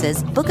upfront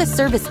prices, book a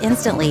service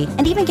instantly,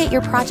 and even get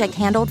your project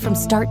handled from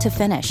start to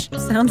finish.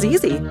 Sounds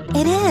easy.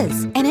 It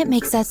is, and it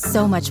makes us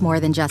so much more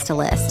than just a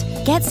list.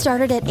 Get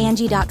started at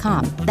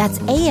Angie.com. That's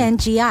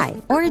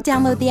ANGI, or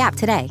download the app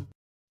today.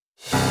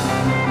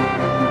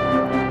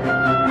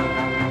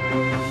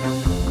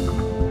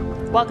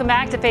 Welcome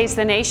back to Face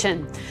the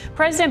Nation.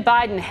 President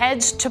Biden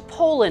heads to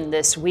Poland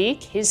this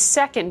week, his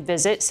second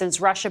visit since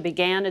Russia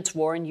began its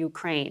war in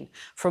Ukraine.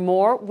 For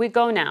more, we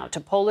go now to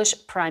Polish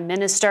Prime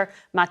Minister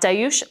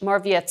Mateusz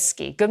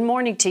Morawiecki. Good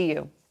morning to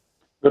you.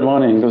 Good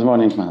morning. Good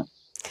morning, Matt.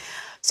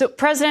 So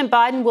President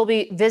Biden will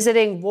be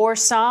visiting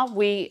Warsaw.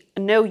 We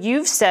know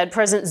you've said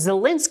President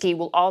Zelensky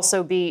will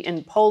also be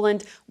in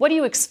Poland. What do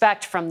you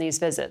expect from these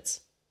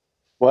visits?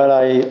 Well,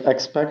 I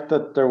expect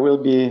that there will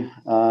be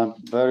a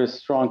very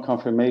strong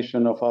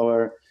confirmation of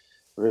our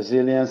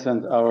resilience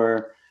and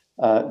our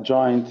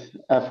joint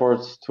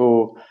efforts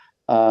to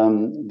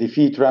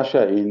defeat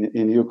Russia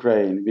in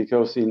Ukraine.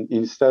 Because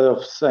instead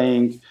of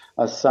saying,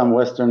 as some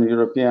Western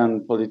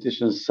European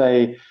politicians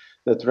say,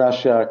 that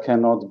Russia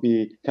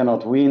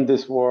cannot win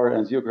this war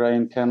and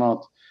Ukraine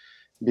cannot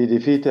be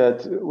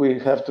defeated, we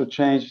have to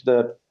change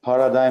the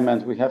paradigm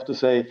and we have to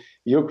say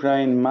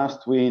Ukraine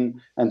must win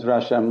and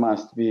Russia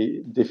must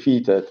be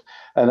defeated.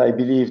 And I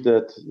believe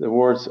that the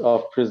words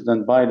of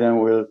President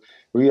Biden will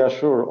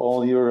reassure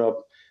all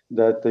Europe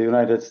that the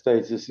United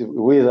States is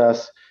with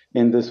us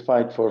in this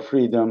fight for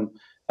freedom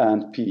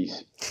and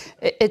peace.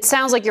 It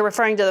sounds like you're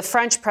referring to the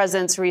French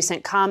president's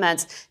recent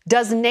comments.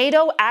 Does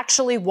NATO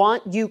actually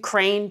want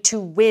Ukraine to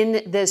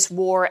win this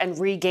war and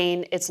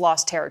regain its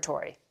lost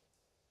territory?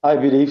 I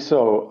believe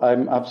so.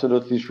 I'm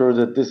absolutely sure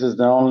that this is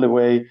the only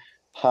way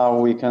how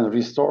we can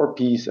restore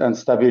peace and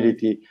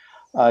stability.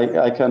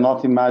 I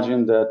cannot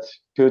imagine that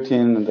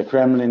Putin and the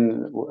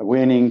Kremlin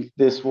winning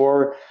this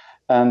war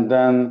and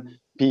then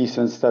peace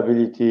and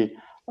stability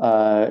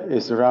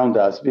is around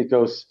us,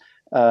 because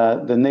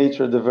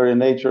the very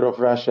nature of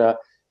Russia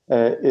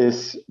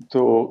is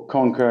to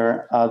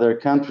conquer other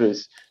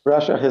countries.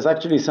 Russia has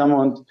actually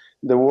summoned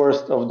the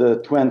worst of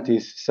the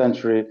 20th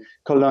century: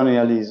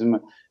 colonialism,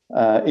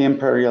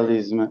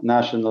 imperialism,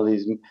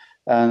 nationalism,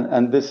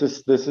 and this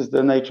is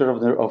the nature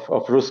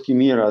of Ruski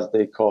Mir, as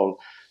they call,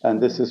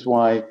 and this is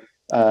why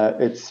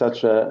it's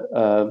such a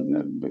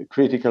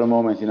critical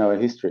moment in our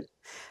history.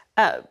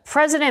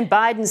 President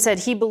Biden said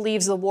he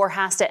believes the war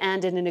has to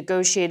end in a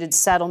negotiated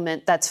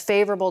settlement that's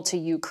favorable to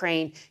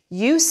Ukraine.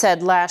 You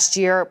said last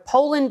year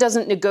Poland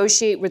doesn't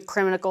negotiate with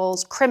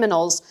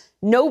criminals.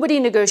 Nobody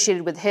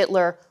negotiated with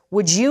Hitler.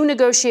 Would you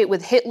negotiate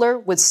with Hitler,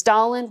 with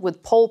Stalin,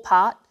 with Pol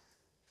Pot?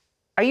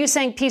 Are you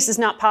saying peace is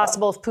not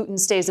possible if Putin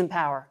stays in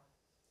power?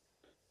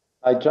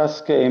 I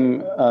just came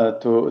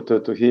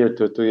to hear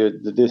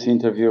this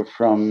interview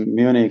from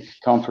Munich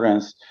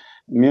conference.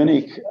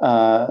 Munich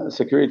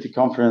Security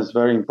Conference,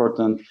 very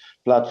important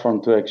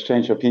platform to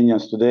exchange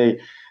opinions today.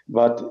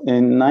 But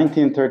in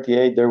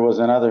 1938, there was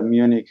another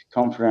Munich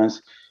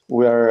conference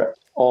where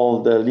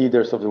all the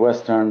leaders of the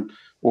Western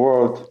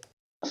world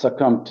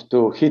succumbed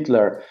to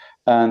Hitler,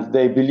 and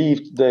they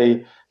believed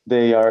they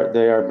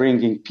are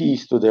bringing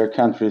peace to their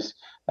countries.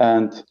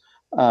 And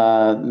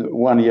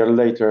 1 year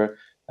later,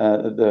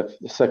 the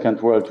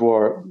Second World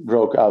War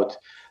broke out.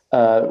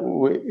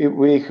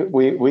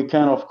 We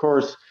can, of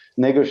course,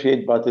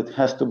 negotiate, but it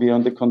has to be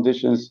on the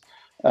conditions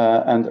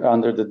and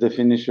under the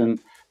definition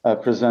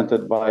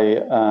presented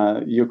by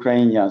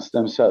Ukrainians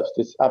themselves.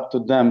 It's up to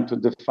them to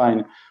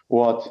define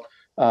what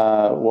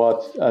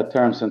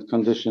terms and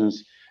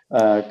conditions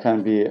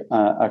can be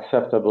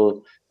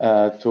acceptable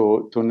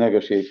to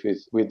negotiate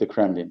with the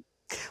Kremlin.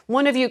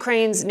 One of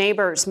Ukraine's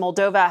neighbors,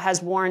 Moldova,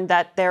 has warned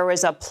that there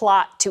is a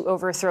plot to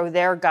overthrow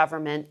their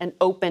government and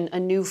open a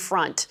new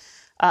front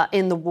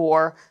in the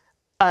war.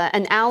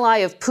 An ally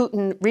of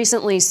Putin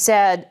recently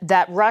said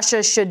that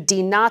Russia should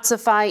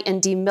denazify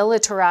and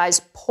demilitarize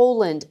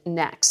Poland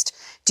next.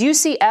 Do you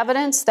see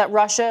evidence that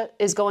Russia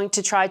is going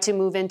to try to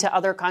move into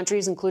other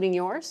countries, including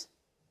yours?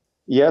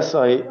 Yes,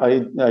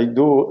 I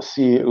do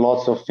see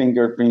lots of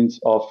fingerprints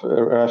of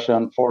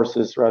Russian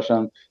forces,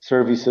 Russian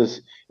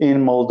services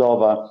in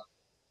Moldova.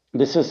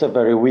 This is a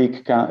very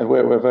weak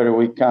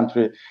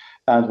country,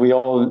 and we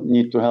all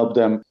need to help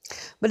them.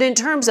 But in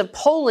terms of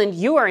Poland,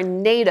 you are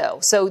in NATO,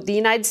 so the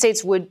United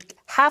States would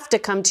have to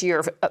come to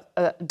your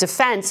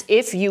defense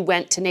if you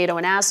went to NATO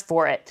and asked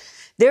for it.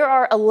 There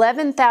are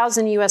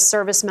 11,000 U.S.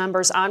 service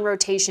members on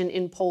rotation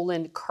in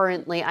Poland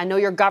currently. I know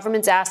your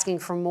government's asking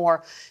for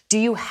more. Do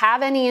you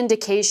have any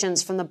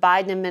indications from the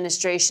Biden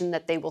administration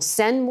that they will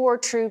send more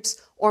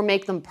troops or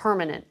make them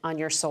permanent on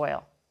your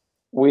soil?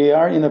 We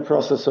are in the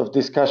process of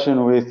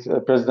discussion with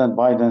President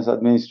Biden's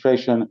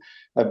administration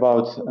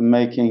about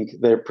making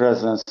their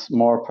presence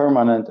more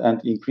permanent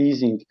and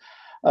increasing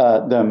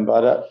them.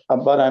 But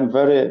I'm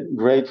very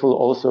grateful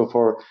also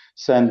for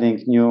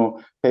sending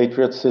new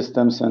Patriot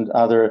systems and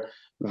other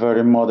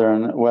very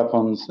modern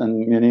weapons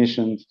and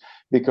munitions,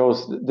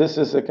 because this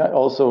is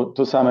also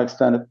to some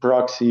extent a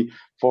proxy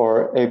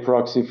for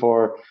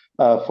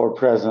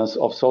presence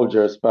of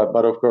soldiers.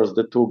 But of course,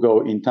 the two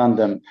go in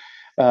tandem.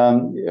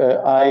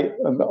 I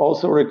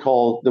also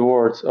recall the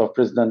words of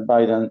President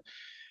Biden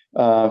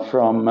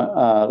from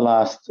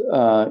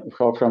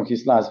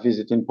his last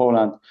visit in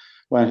Poland,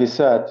 when he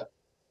said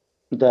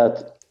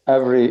that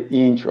every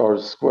inch or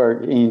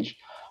square inch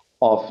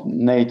of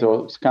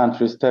NATO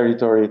country's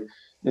territory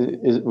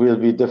will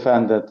be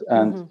defended,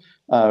 and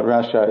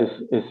Russia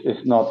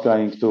is not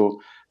going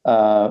to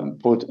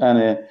put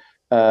any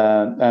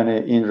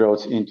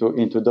inroads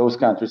into those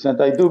countries. And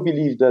I do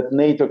believe that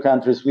NATO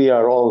countries, we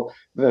are all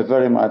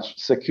very much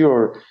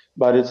secure,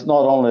 but it's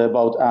not only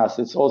about us,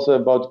 it's also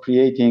about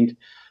creating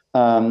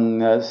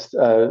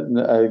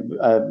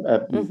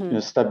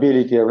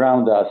stability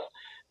around us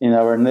in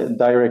our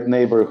direct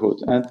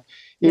neighborhood. And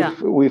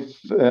if we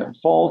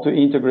fall to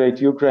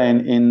integrate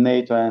Ukraine in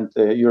NATO and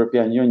the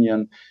European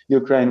Union,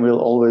 Ukraine will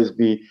always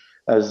be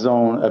a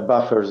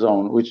buffer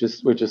zone, which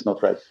is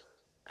not right.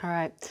 All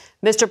right.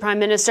 Mr. Prime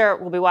Minister,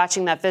 we'll be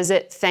watching that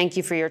visit. Thank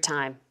you for your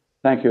time.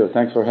 Thank you.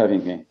 Thanks for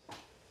having me.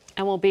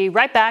 And we'll be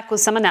right back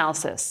with some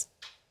analysis.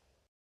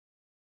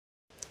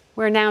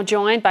 We're now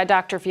joined by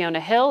Dr. Fiona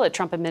Hill, a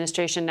Trump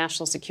administration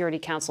National Security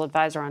Council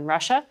advisor on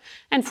Russia,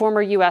 and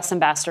former U.S.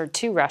 ambassador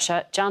to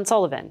Russia, John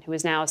Sullivan, who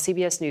is now a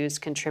CBS News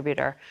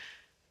contributor.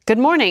 Good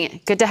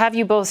morning. Good to have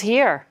you both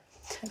here.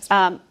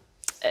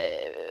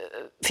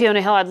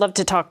 Fiona Hill, I'd love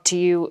to talk to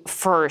you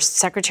first.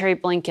 Secretary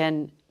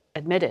Blinken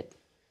admitted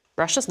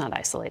Russia's not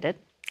isolated.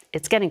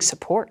 It's getting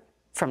support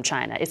from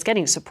China. It's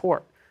getting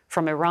support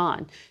from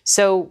Iran.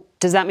 So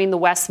does that mean the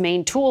West's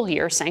main tool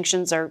here,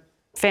 sanctions, are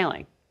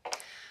failing?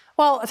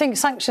 Well, I think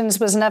sanctions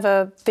was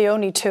never the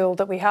only tool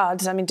that we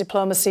had. I mean,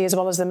 diplomacy as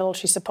well as the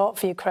military support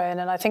for Ukraine.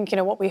 And I think,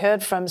 what we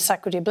heard from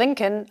Secretary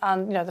Blinken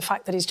and, the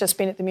fact that he's just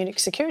been at the Munich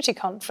Security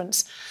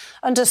Conference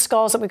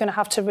underscores that we're going to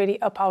have to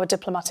really up our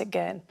diplomatic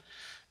game.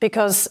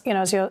 Because,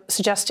 as you're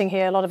suggesting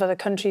here, a lot of other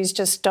countries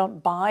just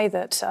don't buy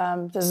that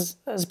there's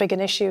as big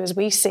an issue as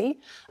we see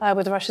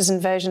with Russia's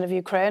invasion of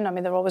Ukraine. I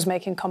mean, they're always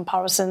making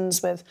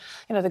comparisons with,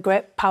 the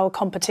great power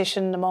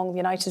competition among the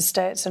United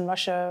States and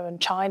Russia and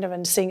China,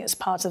 and seeing it as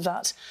part of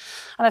that.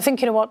 And I think,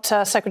 what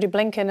Secretary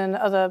Blinken and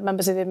other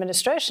members of the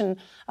administration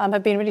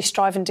have been really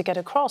striving to get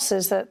across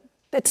is that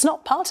it's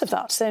not part of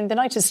that. So the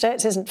United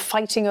States isn't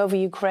fighting over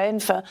Ukraine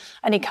for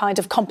any kind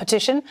of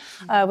competition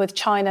with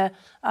China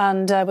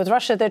and with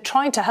Russia, they're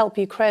trying to help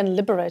Ukraine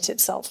liberate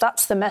itself.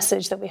 That's the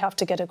message that we have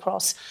to get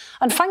across.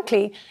 And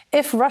frankly,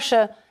 if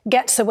Russia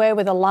gets away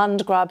with a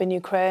land grab in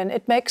Ukraine,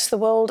 it makes the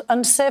world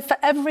unsafe for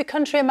every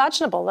country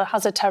imaginable that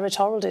has a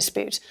territorial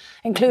dispute,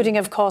 including,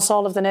 of course,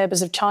 all of the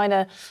neighbours of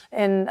China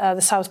in the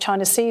South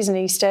China Seas and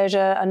East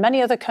Asia, and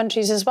many other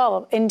countries as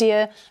well.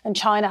 India and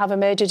China have a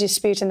major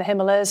dispute in the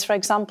Himalayas, for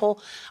example.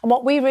 And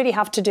what we really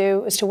have to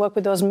do is to work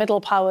with those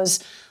middle powers,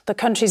 the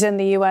countries in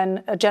the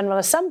UN General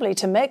Assembly,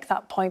 to make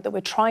that point that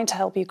we're trying to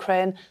help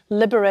Ukraine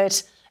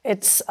liberate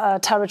its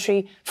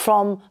territory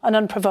from an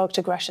unprovoked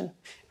aggression.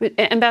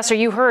 Ambassador,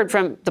 you heard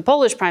from the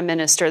Polish Prime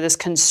Minister this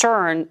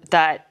concern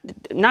that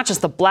not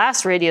just the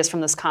blast radius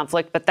from this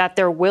conflict, but that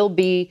there will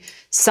be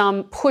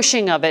some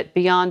pushing of it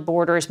beyond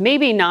borders,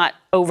 maybe not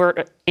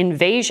overt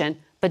invasion,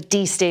 but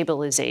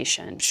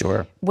destabilization.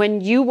 Sure.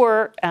 When you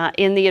were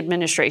in the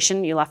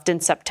administration, you left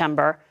in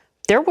September,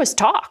 there was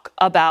talk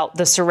about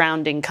the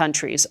surrounding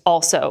countries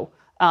also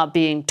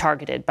being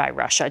targeted by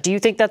Russia. Do you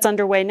think that's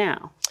underway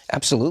now?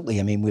 Absolutely.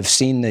 I mean, we've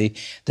seen the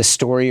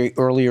story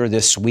earlier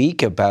this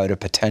week about a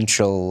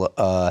potential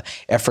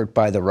effort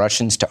by the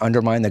Russians to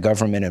undermine the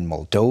government in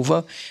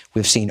Moldova.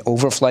 We've seen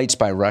overflights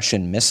by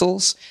Russian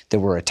missiles that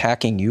were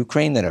attacking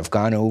Ukraine that have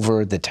gone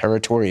over the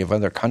territory of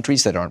other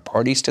countries that aren't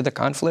parties to the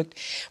conflict.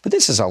 But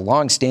this is a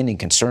longstanding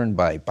concern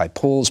by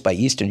Poles, by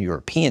Eastern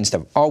Europeans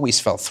that have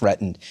always felt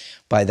threatened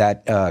by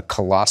that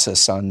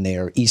colossus on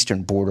their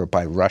eastern border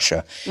by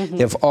Russia. Mm-hmm.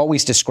 They've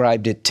always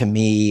described it to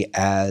me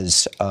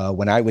as,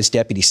 when I was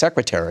deputy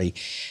secretary,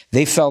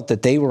 they felt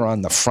that they were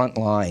on the front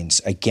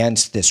lines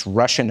against this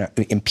Russian,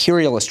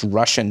 imperialist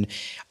Russian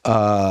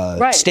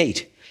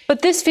state.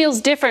 But this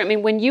feels different. I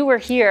mean, when you were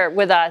here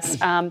with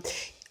us,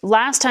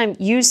 last time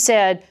you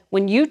said,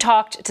 when you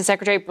talked to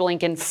Secretary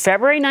Blinken,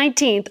 February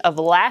 19th of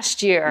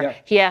last year,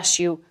 he asked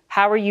you,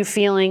 how are you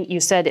feeling?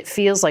 You said it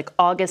feels like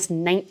August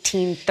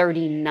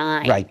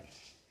 1939. Right.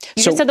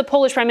 You just said the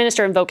Polish Prime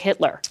Minister invoked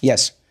Hitler.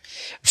 Yes.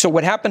 So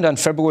what happened on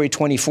February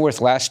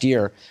 24th last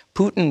year,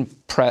 Putin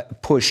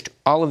pushed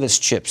all of his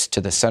chips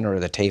to the center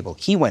of the table.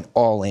 He went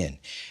all in.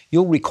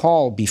 You'll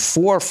recall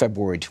before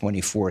February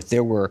 24th,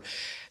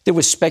 there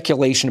was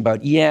speculation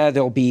about,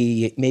 there'll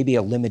be maybe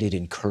a limited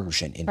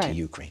incursion into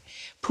Ukraine.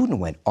 Putin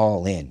went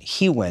all in.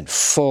 He went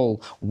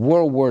full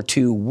World War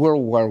II,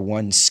 World War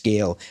I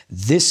scale.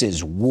 This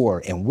is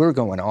war, and we're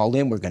going all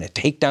in. We're going to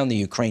take down the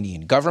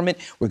Ukrainian government.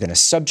 We're going to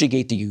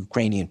subjugate the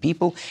Ukrainian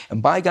people.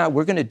 And by God,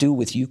 we're going to do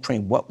with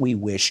Ukraine what we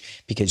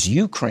wish, because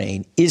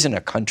Ukraine isn't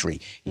a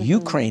country. Mm-hmm.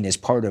 Ukraine is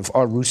part of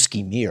our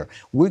Ruski Mir.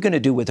 We're going to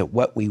do with it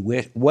what we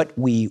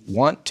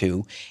want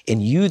to.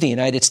 And you, the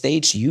United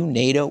States, you,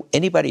 NATO,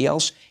 anybody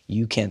else,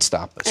 you can't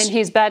stop us. And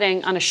he's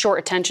betting on a short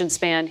attention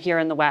span here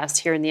in the West,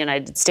 here in the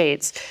United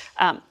States.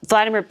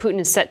 Vladimir Putin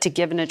is set to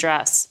give an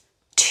address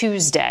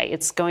Tuesday.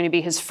 It's going to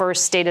be his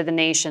first State of the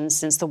Nation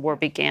since the war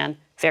began.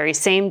 Very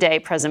same day,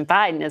 President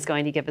Biden is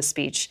going to give a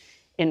speech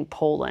in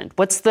Poland.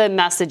 What's the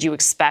message you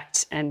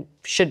expect and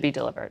should be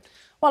delivered?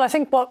 Well, I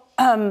think what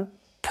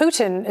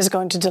Putin is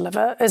going to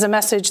deliver is a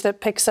message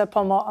that picks up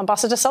on what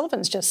Ambassador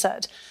Sullivan's just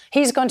said.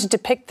 He's going to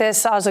depict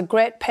this as a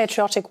great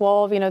patriotic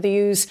war. You know, they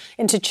use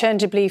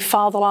interchangeably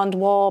fatherland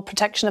war,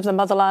 protection of the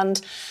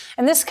motherland.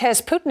 In this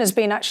case, Putin has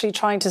been actually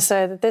trying to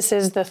say that this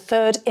is the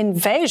third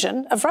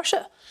invasion of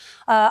Russia.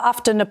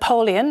 After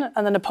Napoleon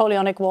and the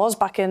Napoleonic Wars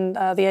back in the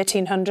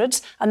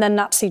 1800s, and then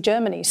Nazi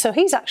Germany. So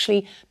he's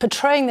actually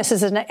portraying this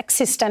as an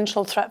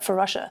existential threat for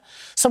Russia.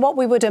 So what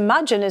we would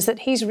imagine is that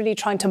he's really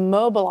trying to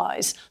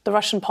mobilize the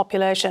Russian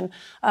population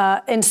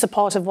in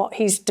support of what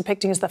he's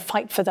depicting as the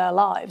fight for their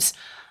lives.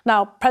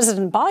 Now,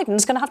 President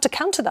Biden's going to have to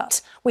counter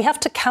that. We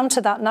have to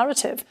counter that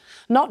narrative,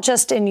 not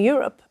just in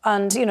Europe.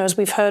 And, you know, as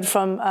we've heard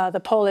from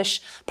the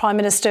Polish Prime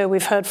Minister,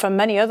 we've heard from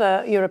many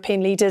other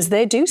European leaders,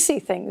 they do see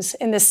things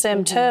in this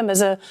same term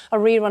as a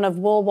rerun of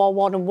World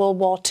War I and World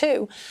War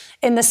II,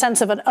 in the sense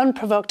of an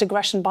unprovoked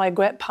aggression by a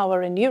great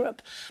power in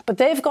Europe. But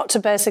they've got to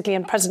basically,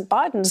 and President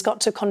Biden's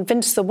got to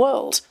convince the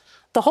world,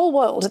 the whole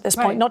world at this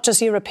point, not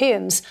just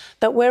Europeans,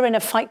 that we're in a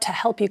fight to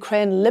help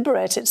Ukraine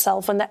liberate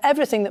itself, and that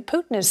everything that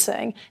Putin is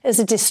saying is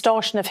a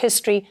distortion of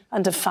history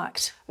and of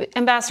fact.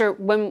 Ambassador,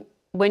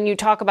 when you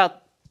talk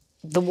about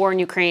the war in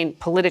Ukraine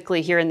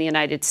politically here in the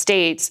United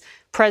States,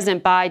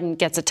 President Biden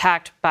gets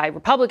attacked by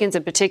Republicans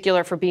in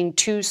particular for being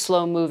too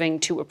slow-moving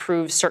to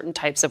approve certain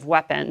types of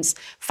weapons.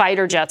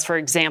 Fighter jets, for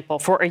example,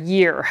 for a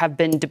year have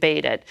been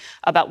debated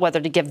about whether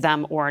to give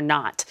them or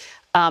not.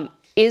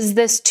 Is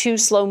this too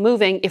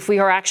slow-moving if we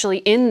are actually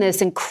in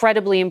this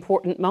incredibly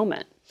important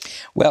moment?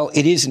 Well,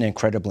 it is an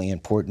incredibly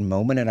important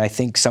moment, and I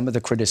think some of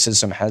the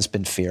criticism has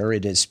been fair.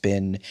 It has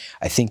been,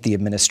 I think the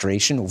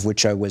administration, of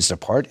which I was a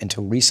part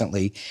until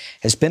recently,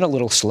 has been a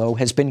little slow,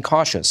 has been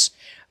cautious.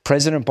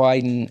 President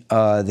Biden,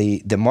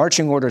 the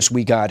marching orders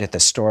we got at the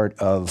start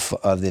of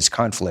this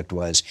conflict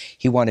was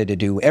he wanted to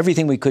do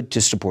everything we could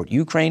to support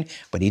Ukraine,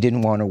 but he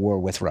didn't want a war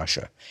with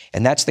Russia.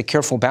 And that's the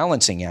careful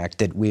balancing act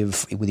that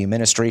the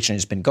administration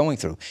has been going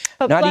through.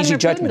 But Not Vladimir easy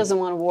judgment. Putin doesn't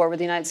want a war with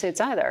the United States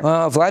either.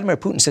 Vladimir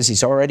Putin says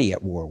he's already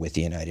at war with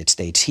the United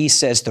States. He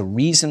says the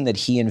reason that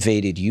he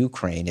invaded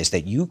Ukraine is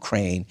that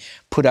Ukraine,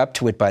 put up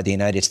to it by the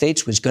United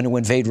States, was going to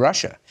invade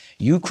Russia.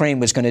 Ukraine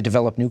was going to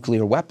develop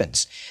nuclear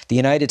weapons. The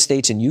United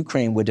States and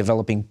Ukraine were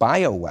developing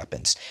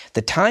bioweapons.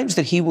 The times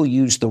that he will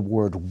use the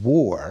word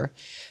war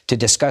to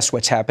discuss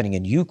what's happening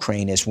in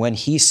Ukraine is when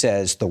he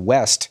says the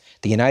West,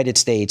 the United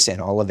States and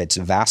all of its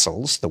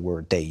vassals, the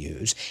word they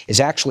use, is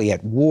actually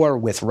at war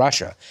with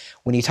Russia.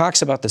 When he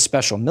talks about the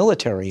special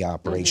military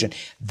operation,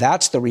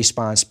 that's the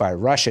response by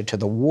Russia to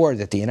the war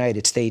that the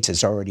United States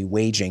is already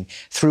waging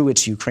through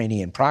its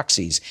Ukrainian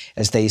proxies.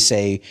 As they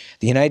say,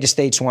 the United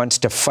States wants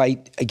to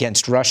fight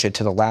against Russia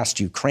to the last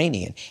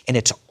Ukrainian, and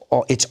it's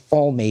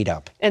all made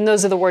up. And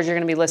those are the words you're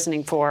going to be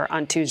listening for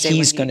on Tuesday.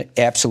 He's going to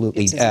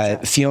absolutely.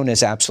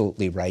 Fiona's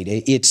absolutely right.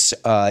 It's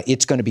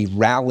going to be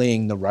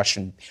rallying the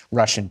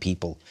Russian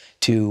people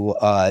to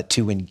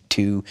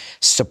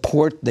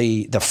support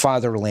the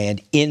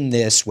fatherland in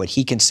this what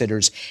he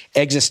considers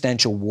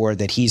existential war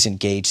that he's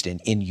engaged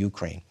in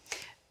Ukraine.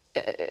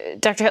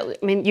 Dr. Hill,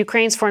 I mean,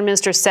 Ukraine's foreign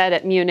minister said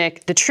at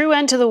Munich, the true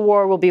end to the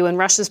war will be when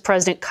Russia's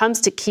president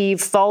comes to Kyiv,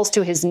 falls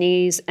to his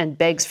knees, and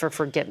begs for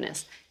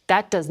forgiveness.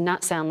 That does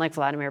not sound like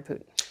Vladimir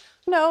Putin.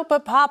 No,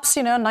 but perhaps,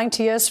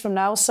 90 years from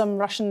now, some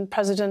Russian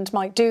president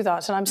might do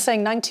that. And I'm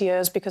saying 90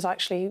 years because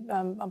actually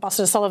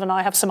Ambassador Sullivan and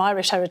I have some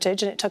Irish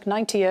heritage, and it took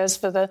 90 years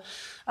for the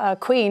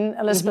Queen,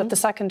 Elizabeth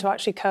II, to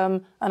actually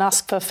come and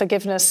ask for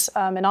forgiveness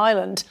in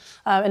Ireland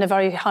in a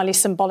very highly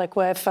symbolic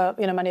way for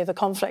many of the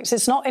conflicts.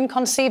 It's not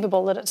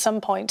inconceivable that at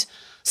some point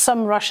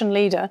some Russian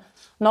leader,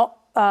 not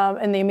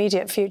in the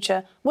immediate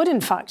future, would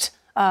in fact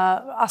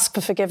ask for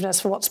forgiveness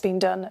for what's been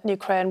done in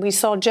Ukraine. We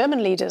saw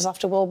German leaders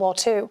after World War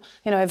II,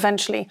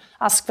 eventually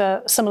ask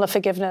for similar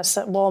forgiveness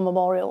at war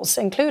memorials,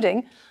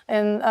 including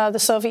in the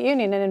Soviet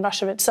Union and in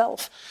Russia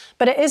itself.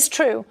 But it is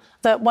true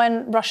that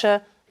when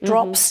Russia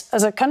drops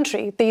as a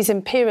country these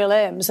imperial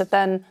aims, that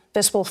then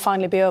this will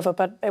finally be over,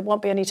 but it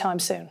won't be anytime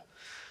soon.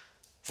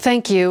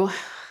 Thank you.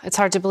 It's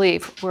hard to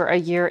believe we're a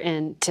year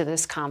into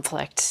this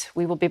conflict.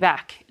 We will be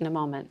back in a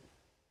moment.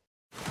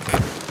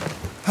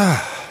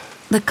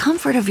 The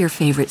comfort of your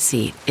favorite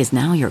seat is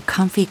now your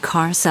comfy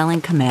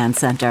car-selling command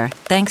center,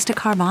 thanks to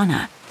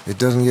Carvana. It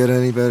doesn't get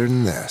any better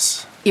than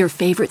this. Your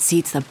favorite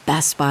seat's the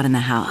best spot in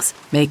the house.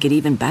 Make it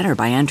even better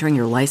by entering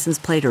your license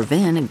plate or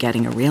VIN and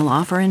getting a real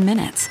offer in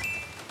minutes.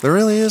 There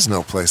really is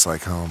no place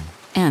like home.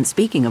 And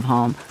speaking of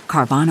home,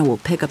 Carvana will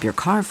pick up your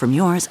car from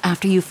yours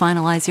after you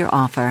finalize your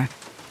offer.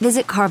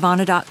 Visit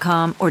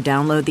Carvana.com or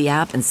download the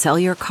app and sell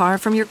your car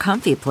from your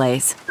comfy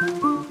place.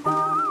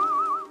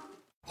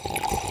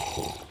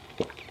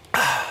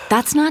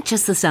 That's not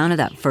just the sound of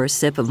that first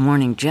sip of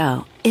Morning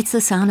Joe. It's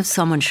the sound of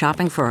someone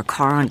shopping for a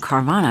car on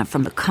Carvana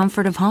from the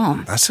comfort of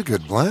home. That's a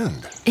good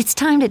blend. It's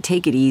time to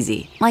take it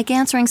easy, like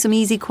answering some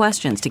easy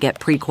questions to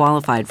get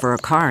pre-qualified for a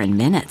car in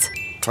minutes.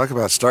 Talk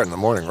about starting the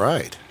morning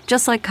right.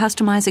 Just like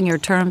customizing your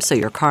terms so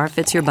your car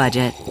fits your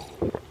budget.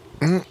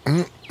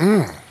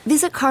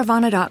 Visit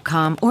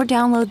Carvana.com or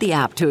download the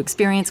app to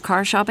experience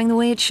car shopping the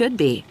way it should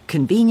be.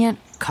 Convenient,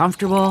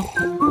 comfortable.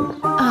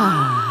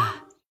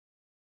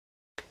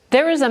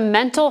 There is a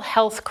mental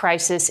health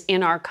crisis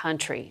in our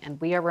country,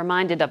 and we are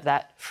reminded of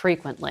that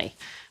frequently.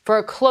 For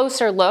a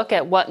closer look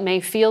at what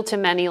may feel to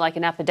many like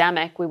an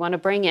epidemic, we want to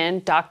bring in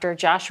Dr.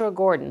 Joshua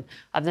Gordon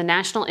of the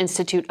National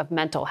Institute of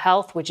Mental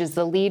Health, which is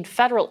the lead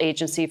federal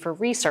agency for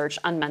research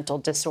on mental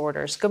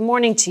disorders. Good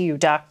morning to you,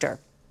 Doctor.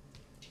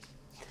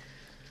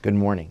 Good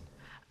morning.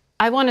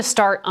 I want to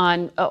start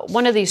on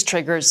one of these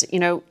triggers.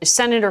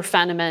 Senator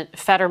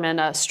Fetterman,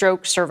 a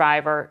stroke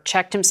survivor,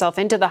 checked himself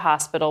into the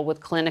hospital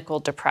with clinical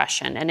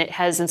depression, and it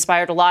has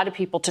inspired a lot of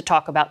people to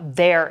talk about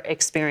their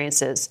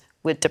experiences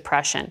with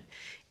depression.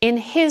 In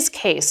his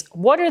case,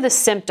 what are the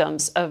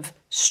symptoms of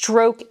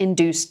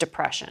stroke-induced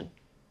depression?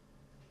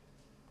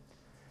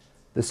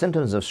 The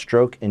symptoms of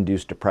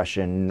stroke-induced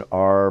depression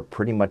are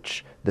pretty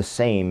much the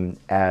same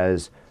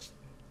as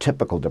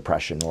typical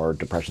depression or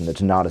depression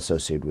that's not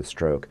associated with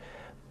stroke.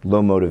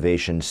 Low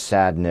motivation,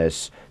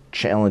 sadness,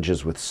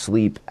 challenges with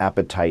sleep,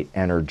 appetite,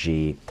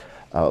 energy,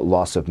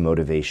 loss of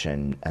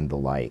motivation, and the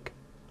like.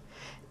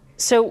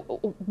 So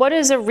what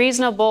is a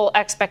reasonable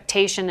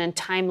expectation and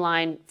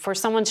timeline for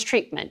someone's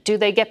treatment? Do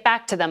they get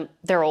back to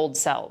their old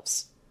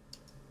selves?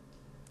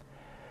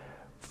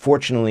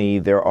 Fortunately,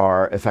 there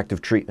are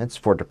effective treatments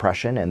for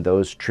depression, and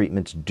those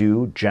treatments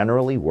do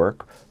generally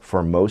work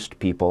for most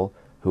people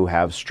who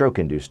have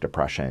stroke-induced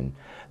depression.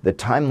 The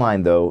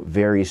timeline, though,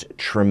 varies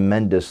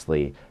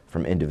tremendously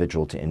from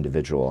individual to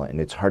individual,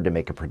 and it's hard to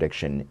make a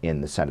prediction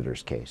in the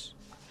senator's case.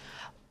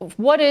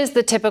 What is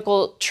the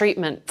typical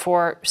treatment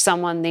for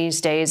someone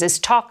these days? Is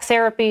talk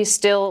therapy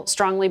still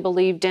strongly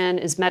believed in?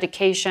 Is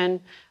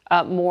medication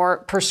more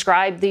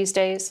prescribed these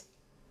days?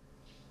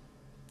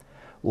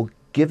 Well,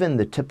 given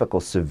the typical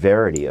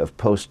severity of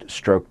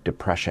post-stroke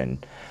depression,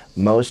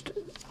 most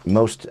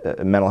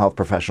mental health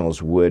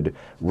professionals would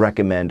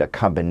recommend a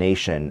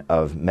combination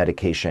of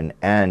medication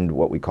and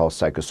what we call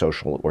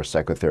psychosocial or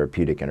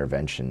psychotherapeutic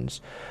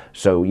interventions.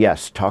 So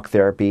yes, talk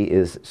therapy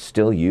is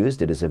still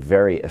used. It is a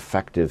very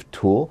effective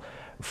tool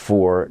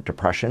for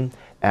depression,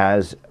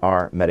 as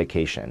are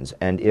medications.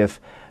 And if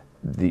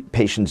the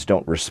patients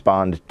don't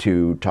respond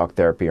to talk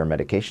therapy or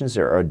medications,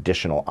 there are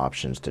additional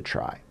options to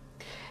try.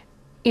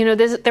 You know,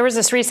 there was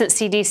this recent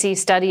CDC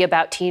study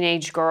about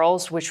teenage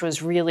girls, which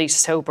was really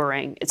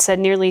sobering. It said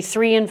nearly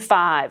 3 in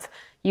 5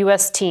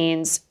 U.S.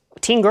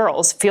 teen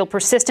girls feel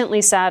persistently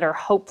sad or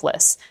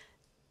hopeless,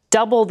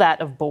 double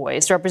that of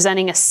boys,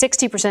 representing a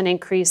 60%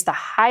 increase, the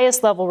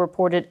highest level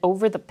reported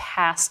over the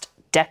past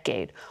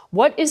decade.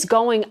 What is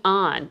going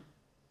on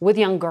with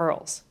young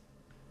girls?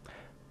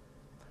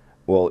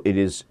 Well, it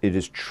is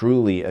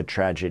truly a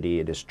tragedy.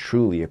 It is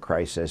truly a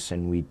crisis,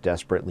 and we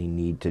desperately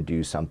need to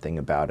do something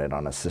about it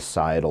on a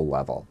societal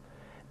level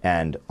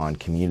and on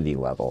community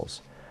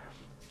levels.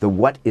 The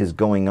what is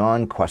going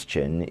on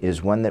question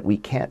is one that we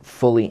can't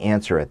fully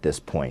answer at this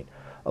point.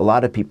 A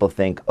lot of people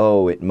think,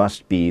 oh, it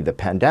must be the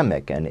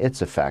pandemic and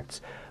its effects.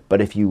 But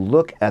if you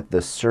look at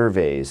the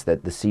surveys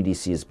that the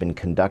CDC has been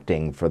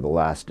conducting for the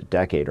last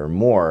decade or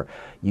more,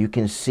 you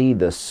can see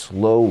the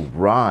slow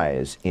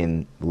rise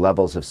in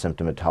levels of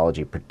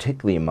symptomatology,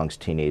 particularly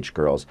amongst teenage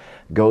girls,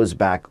 goes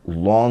back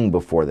long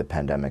before the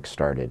pandemic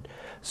started.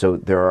 So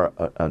there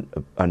are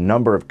a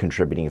number of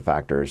contributing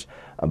factors,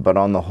 but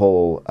on the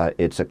whole,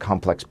 it's a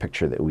complex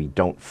picture that we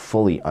don't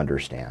fully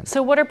understand.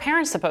 So what are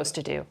parents supposed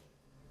to do?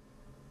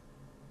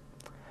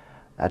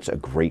 That's a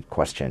great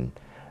question.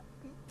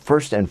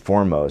 First and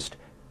foremost,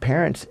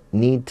 parents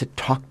need to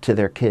talk to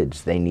their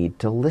kids. They need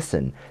to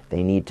listen.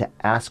 They need to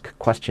ask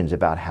questions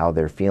about how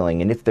they're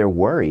feeling. And if they're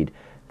worried,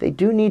 they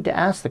do need to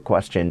ask the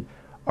question,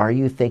 are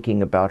you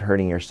thinking about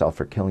hurting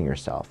yourself or killing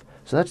yourself?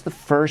 So that's the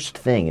first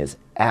thing, is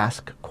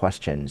ask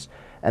questions.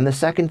 And the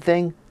second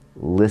thing,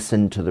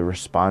 listen to the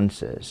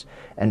responses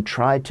and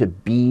try to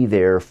be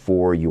there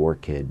for your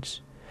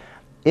kids.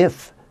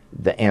 If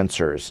the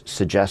answers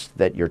suggest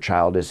that your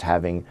child is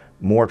having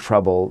more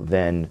trouble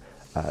than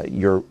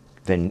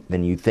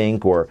you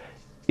think, or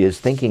is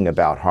thinking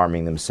about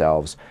harming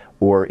themselves,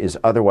 or is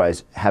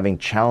otherwise having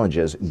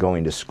challenges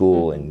going to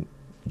school and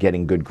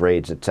getting good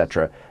grades,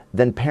 etc.,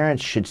 then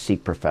parents should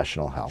seek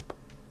professional help.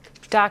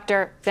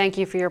 Doctor, thank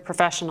you for your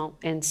professional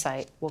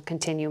insight. We'll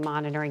continue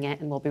monitoring it,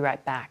 and we'll be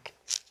right back.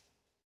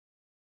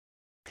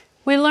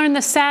 We learned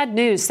the sad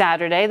news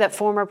Saturday that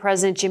former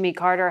President Jimmy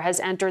Carter has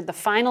entered the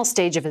final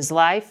stage of his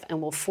life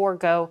and will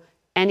forego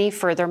any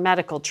further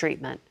medical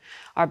treatment.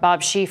 Our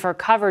Bob Schieffer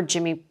covered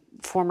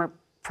former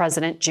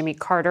President Jimmy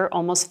Carter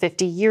almost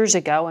 50 years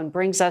ago and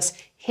brings us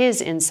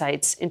his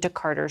insights into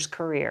Carter's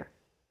career.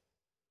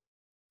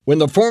 When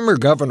the former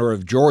governor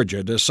of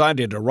Georgia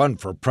decided to run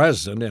for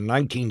president in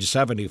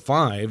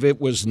 1975, it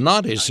was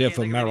not as if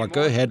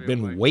America had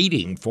been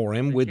waiting for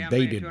him with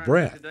bated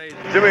breath.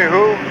 Jimmy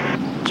who?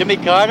 Jimmy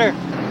Carter.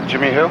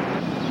 Jimmy who?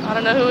 I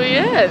don't know who he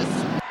is.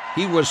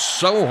 He was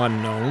so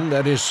unknown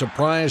that his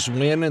surprise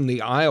win in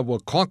the Iowa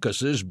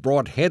caucuses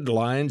brought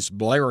headlines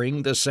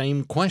blaring the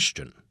same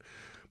question.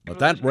 But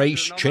that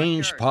race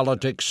changed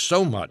politics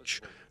so much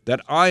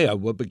that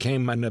Iowa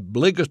became an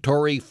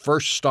obligatory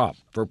first stop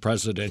for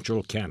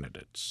presidential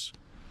candidates.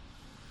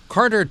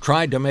 Carter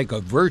tried to make a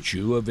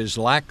virtue of his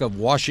lack of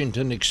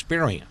Washington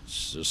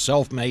experience. A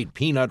self-made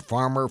peanut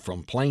farmer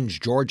from Plains,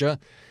 Georgia,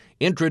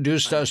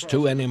 introduced us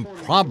to an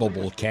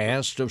improbable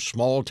cast of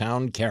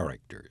small-town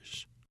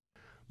characters.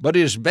 But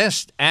his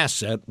best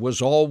asset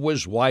was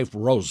always wife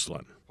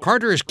Rosalind.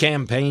 Carter's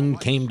campaign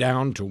came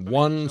down to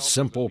one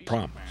simple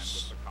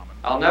promise.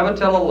 I'll never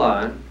tell a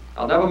lie.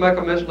 I'll never make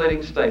a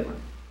misleading statement.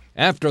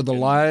 After the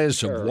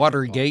lies of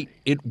Watergate,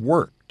 it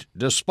worked,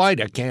 despite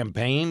a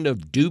campaign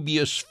of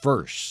dubious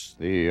firsts.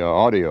 The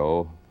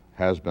audio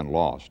has been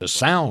lost. The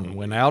sound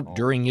went out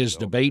during his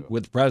debate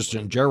with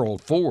President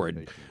Gerald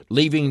Ford,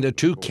 leaving the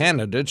two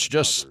candidates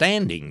just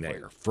standing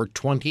there for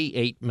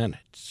 28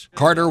 minutes.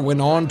 Carter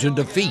went on to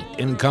defeat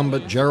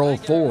incumbent Gerald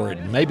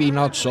Ford, maybe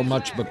not so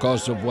much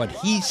because of what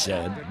he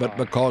said, but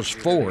because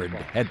Ford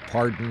had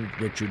pardoned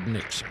Richard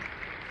Nixon.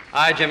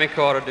 I, Jimmy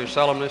Carter, do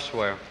solemnly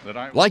swear.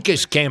 Like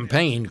his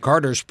campaign,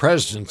 Carter's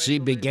presidency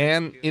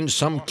began in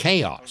some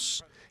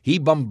chaos. He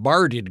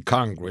bombarded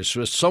Congress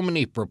with so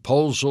many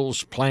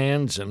proposals,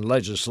 plans, and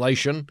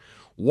legislation,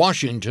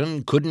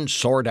 Washington couldn't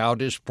sort out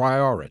his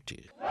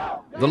priorities.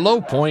 The low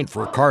point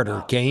for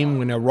Carter came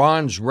when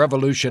Iran's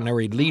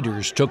revolutionary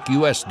leaders took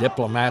U.S.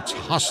 diplomats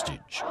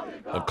hostage.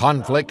 The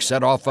conflict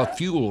set off a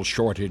fuel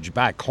shortage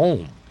back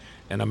home,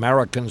 and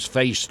Americans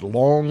faced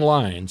long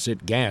lines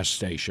at gas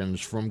stations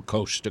from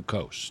coast to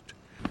coast.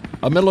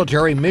 A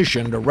military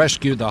mission to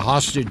rescue the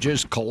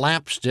hostages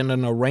collapsed in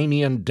an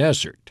Iranian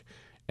desert,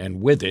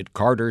 and with it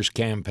Carter's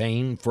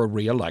campaign for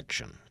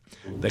re-election.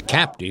 The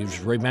captives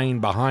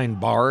remained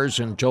behind bars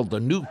until the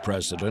new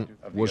president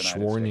was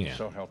sworn in.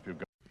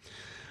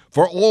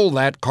 For all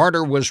that,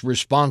 Carter was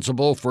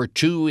responsible for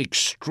two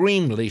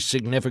extremely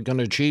significant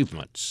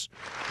achievements.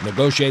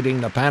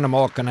 Negotiating the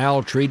Panama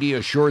Canal Treaty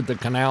assured the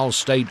canal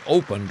stayed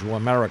open to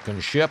American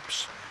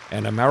ships,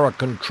 and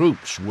American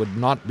troops would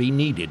not be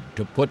needed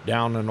to put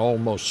down an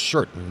almost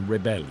certain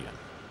rebellion.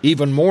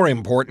 Even more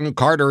important,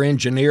 Carter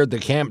engineered the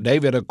Camp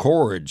David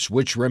Accords,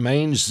 which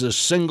remains the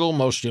single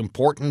most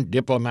important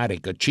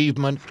diplomatic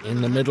achievement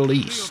in the Middle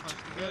East.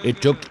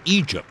 It took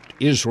Egypt,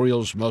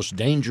 Israel's most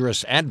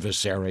dangerous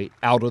adversary,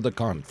 out of the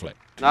conflict.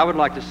 I would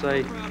like to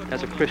say,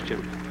 as a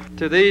Christian,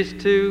 to these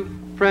two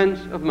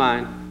friends of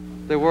mine,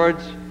 the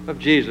words of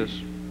Jesus,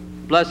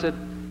 "Blessed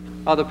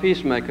are the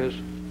peacemakers,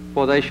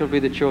 for they shall be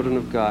the children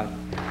of God."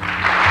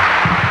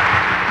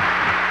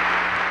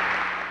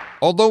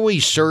 Although he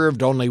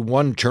served only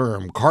one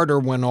term, Carter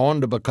went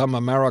on to become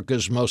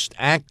America's most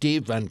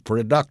active and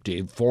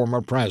productive former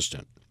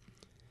president.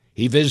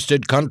 He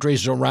visited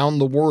countries around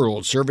the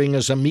world, serving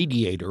as a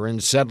mediator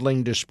in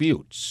settling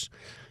disputes.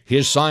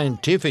 His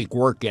scientific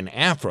work in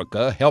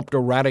Africa helped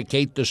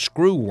eradicate the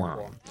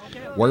screwworm,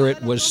 where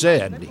it was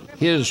said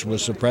his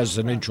was the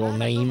presidential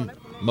name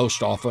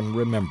most often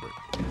remembered.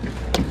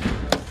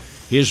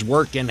 His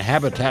work in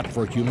Habitat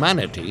for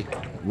Humanity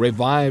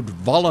revived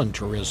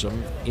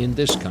voluntarism in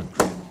this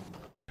country.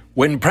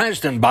 When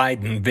President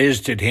Biden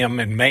visited him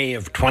in May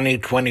of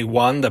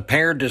 2021, the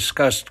pair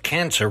discussed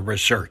cancer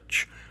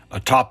research, a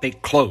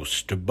topic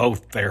close to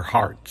both their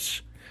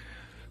hearts.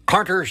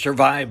 Carter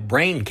survived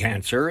brain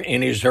cancer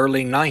in his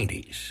early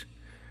 90s.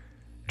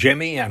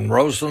 Jimmy and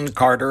Rosalind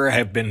Carter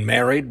have been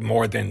married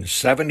more than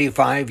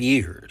 75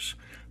 years,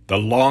 the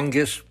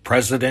longest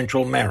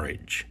presidential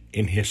marriage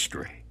in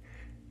history.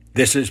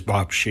 This is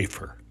Bob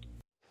Schieffer.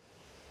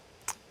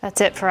 That's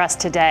it for us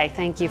today.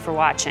 Thank you for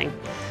watching.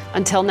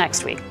 Until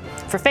next week.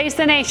 For Face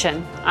the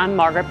Nation, I'm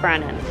Margaret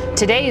Brennan.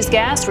 Today's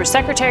guests were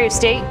Secretary of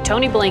State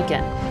Tony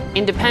Blinken,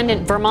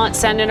 Independent Vermont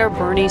Senator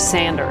Bernie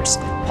Sanders,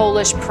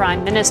 Polish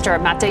Prime Minister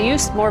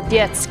Mateusz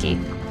Morawiecki,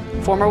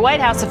 former White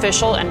House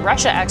official and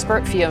Russia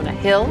expert Fiona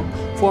Hill,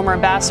 former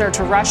Ambassador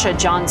to Russia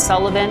John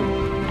Sullivan,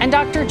 and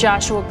Dr.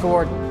 Joshua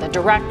Gordon, the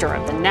Director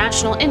of the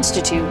National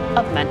Institute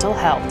of Mental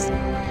Health.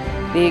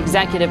 The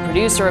executive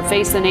producer of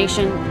Face the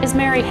Nation is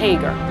Mary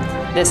Hager.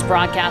 This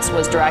broadcast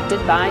was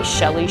directed by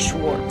Shelley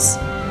Schwartz.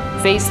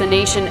 Face the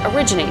Nation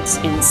originates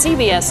in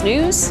CBS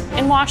News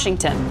in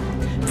Washington.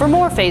 For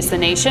more Face the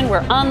Nation,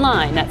 we're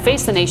online at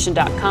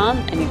facethenation.com,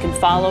 and you can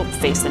follow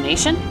Face the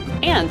Nation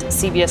and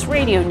CBS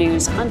Radio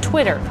News on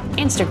Twitter,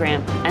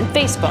 Instagram, and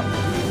Facebook.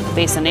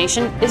 Face the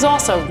Nation is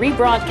also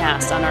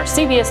rebroadcast on our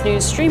CBS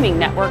News streaming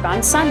network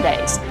on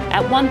Sundays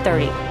at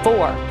 1:30,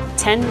 4,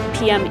 10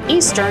 p.m.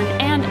 Eastern,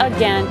 and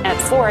again at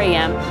 4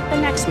 a.m. the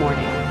next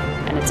morning.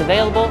 And it's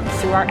available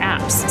through our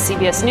apps,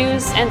 CBS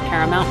News and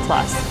Paramount+.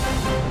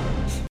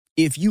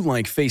 If you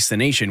like Face the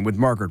Nation with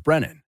Margaret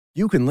Brennan,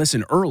 you can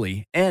listen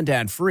early and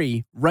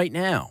ad-free right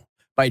now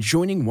by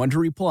joining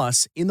Wondery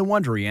Plus in the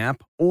Wondery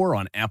app or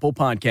on Apple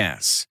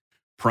Podcasts.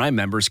 Prime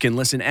members can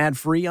listen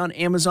ad-free on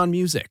Amazon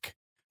Music.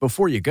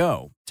 Before you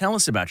go, tell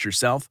us about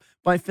yourself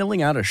by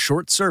filling out a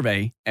short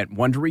survey at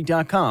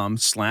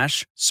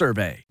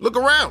Wondery.com/survey. Look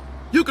around.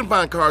 You can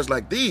find cars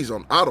like these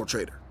on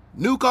AutoTrader.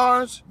 New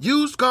cars,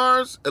 used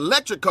cars,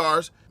 electric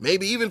cars,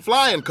 maybe even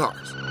flying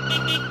cars.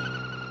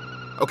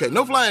 Okay,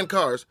 no flying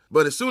cars,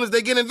 but as soon as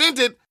they get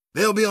invented,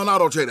 they'll be on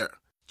AutoTrader.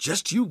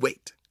 Just you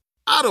wait.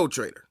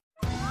 AutoTrader.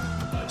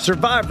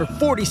 Survivor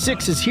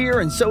 46 is here,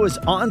 and so is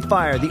On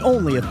Fire, the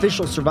only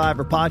official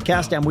Survivor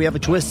podcast, and we have a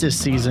twist this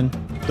season.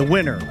 The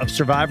winner of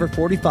Survivor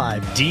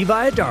 45, Dee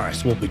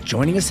Valladares, will be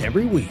joining us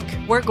every week.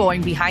 We're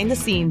going behind the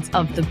scenes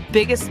of the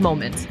biggest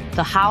moments,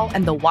 the how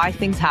and the why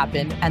things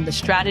happen, and the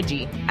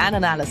strategy and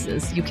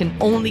analysis you can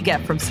only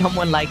get from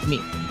someone like me,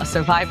 a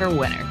Survivor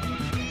winner.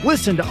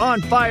 Listen to On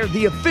Fire,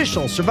 the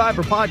official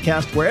Survivor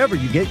podcast, wherever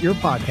you get your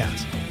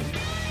podcasts.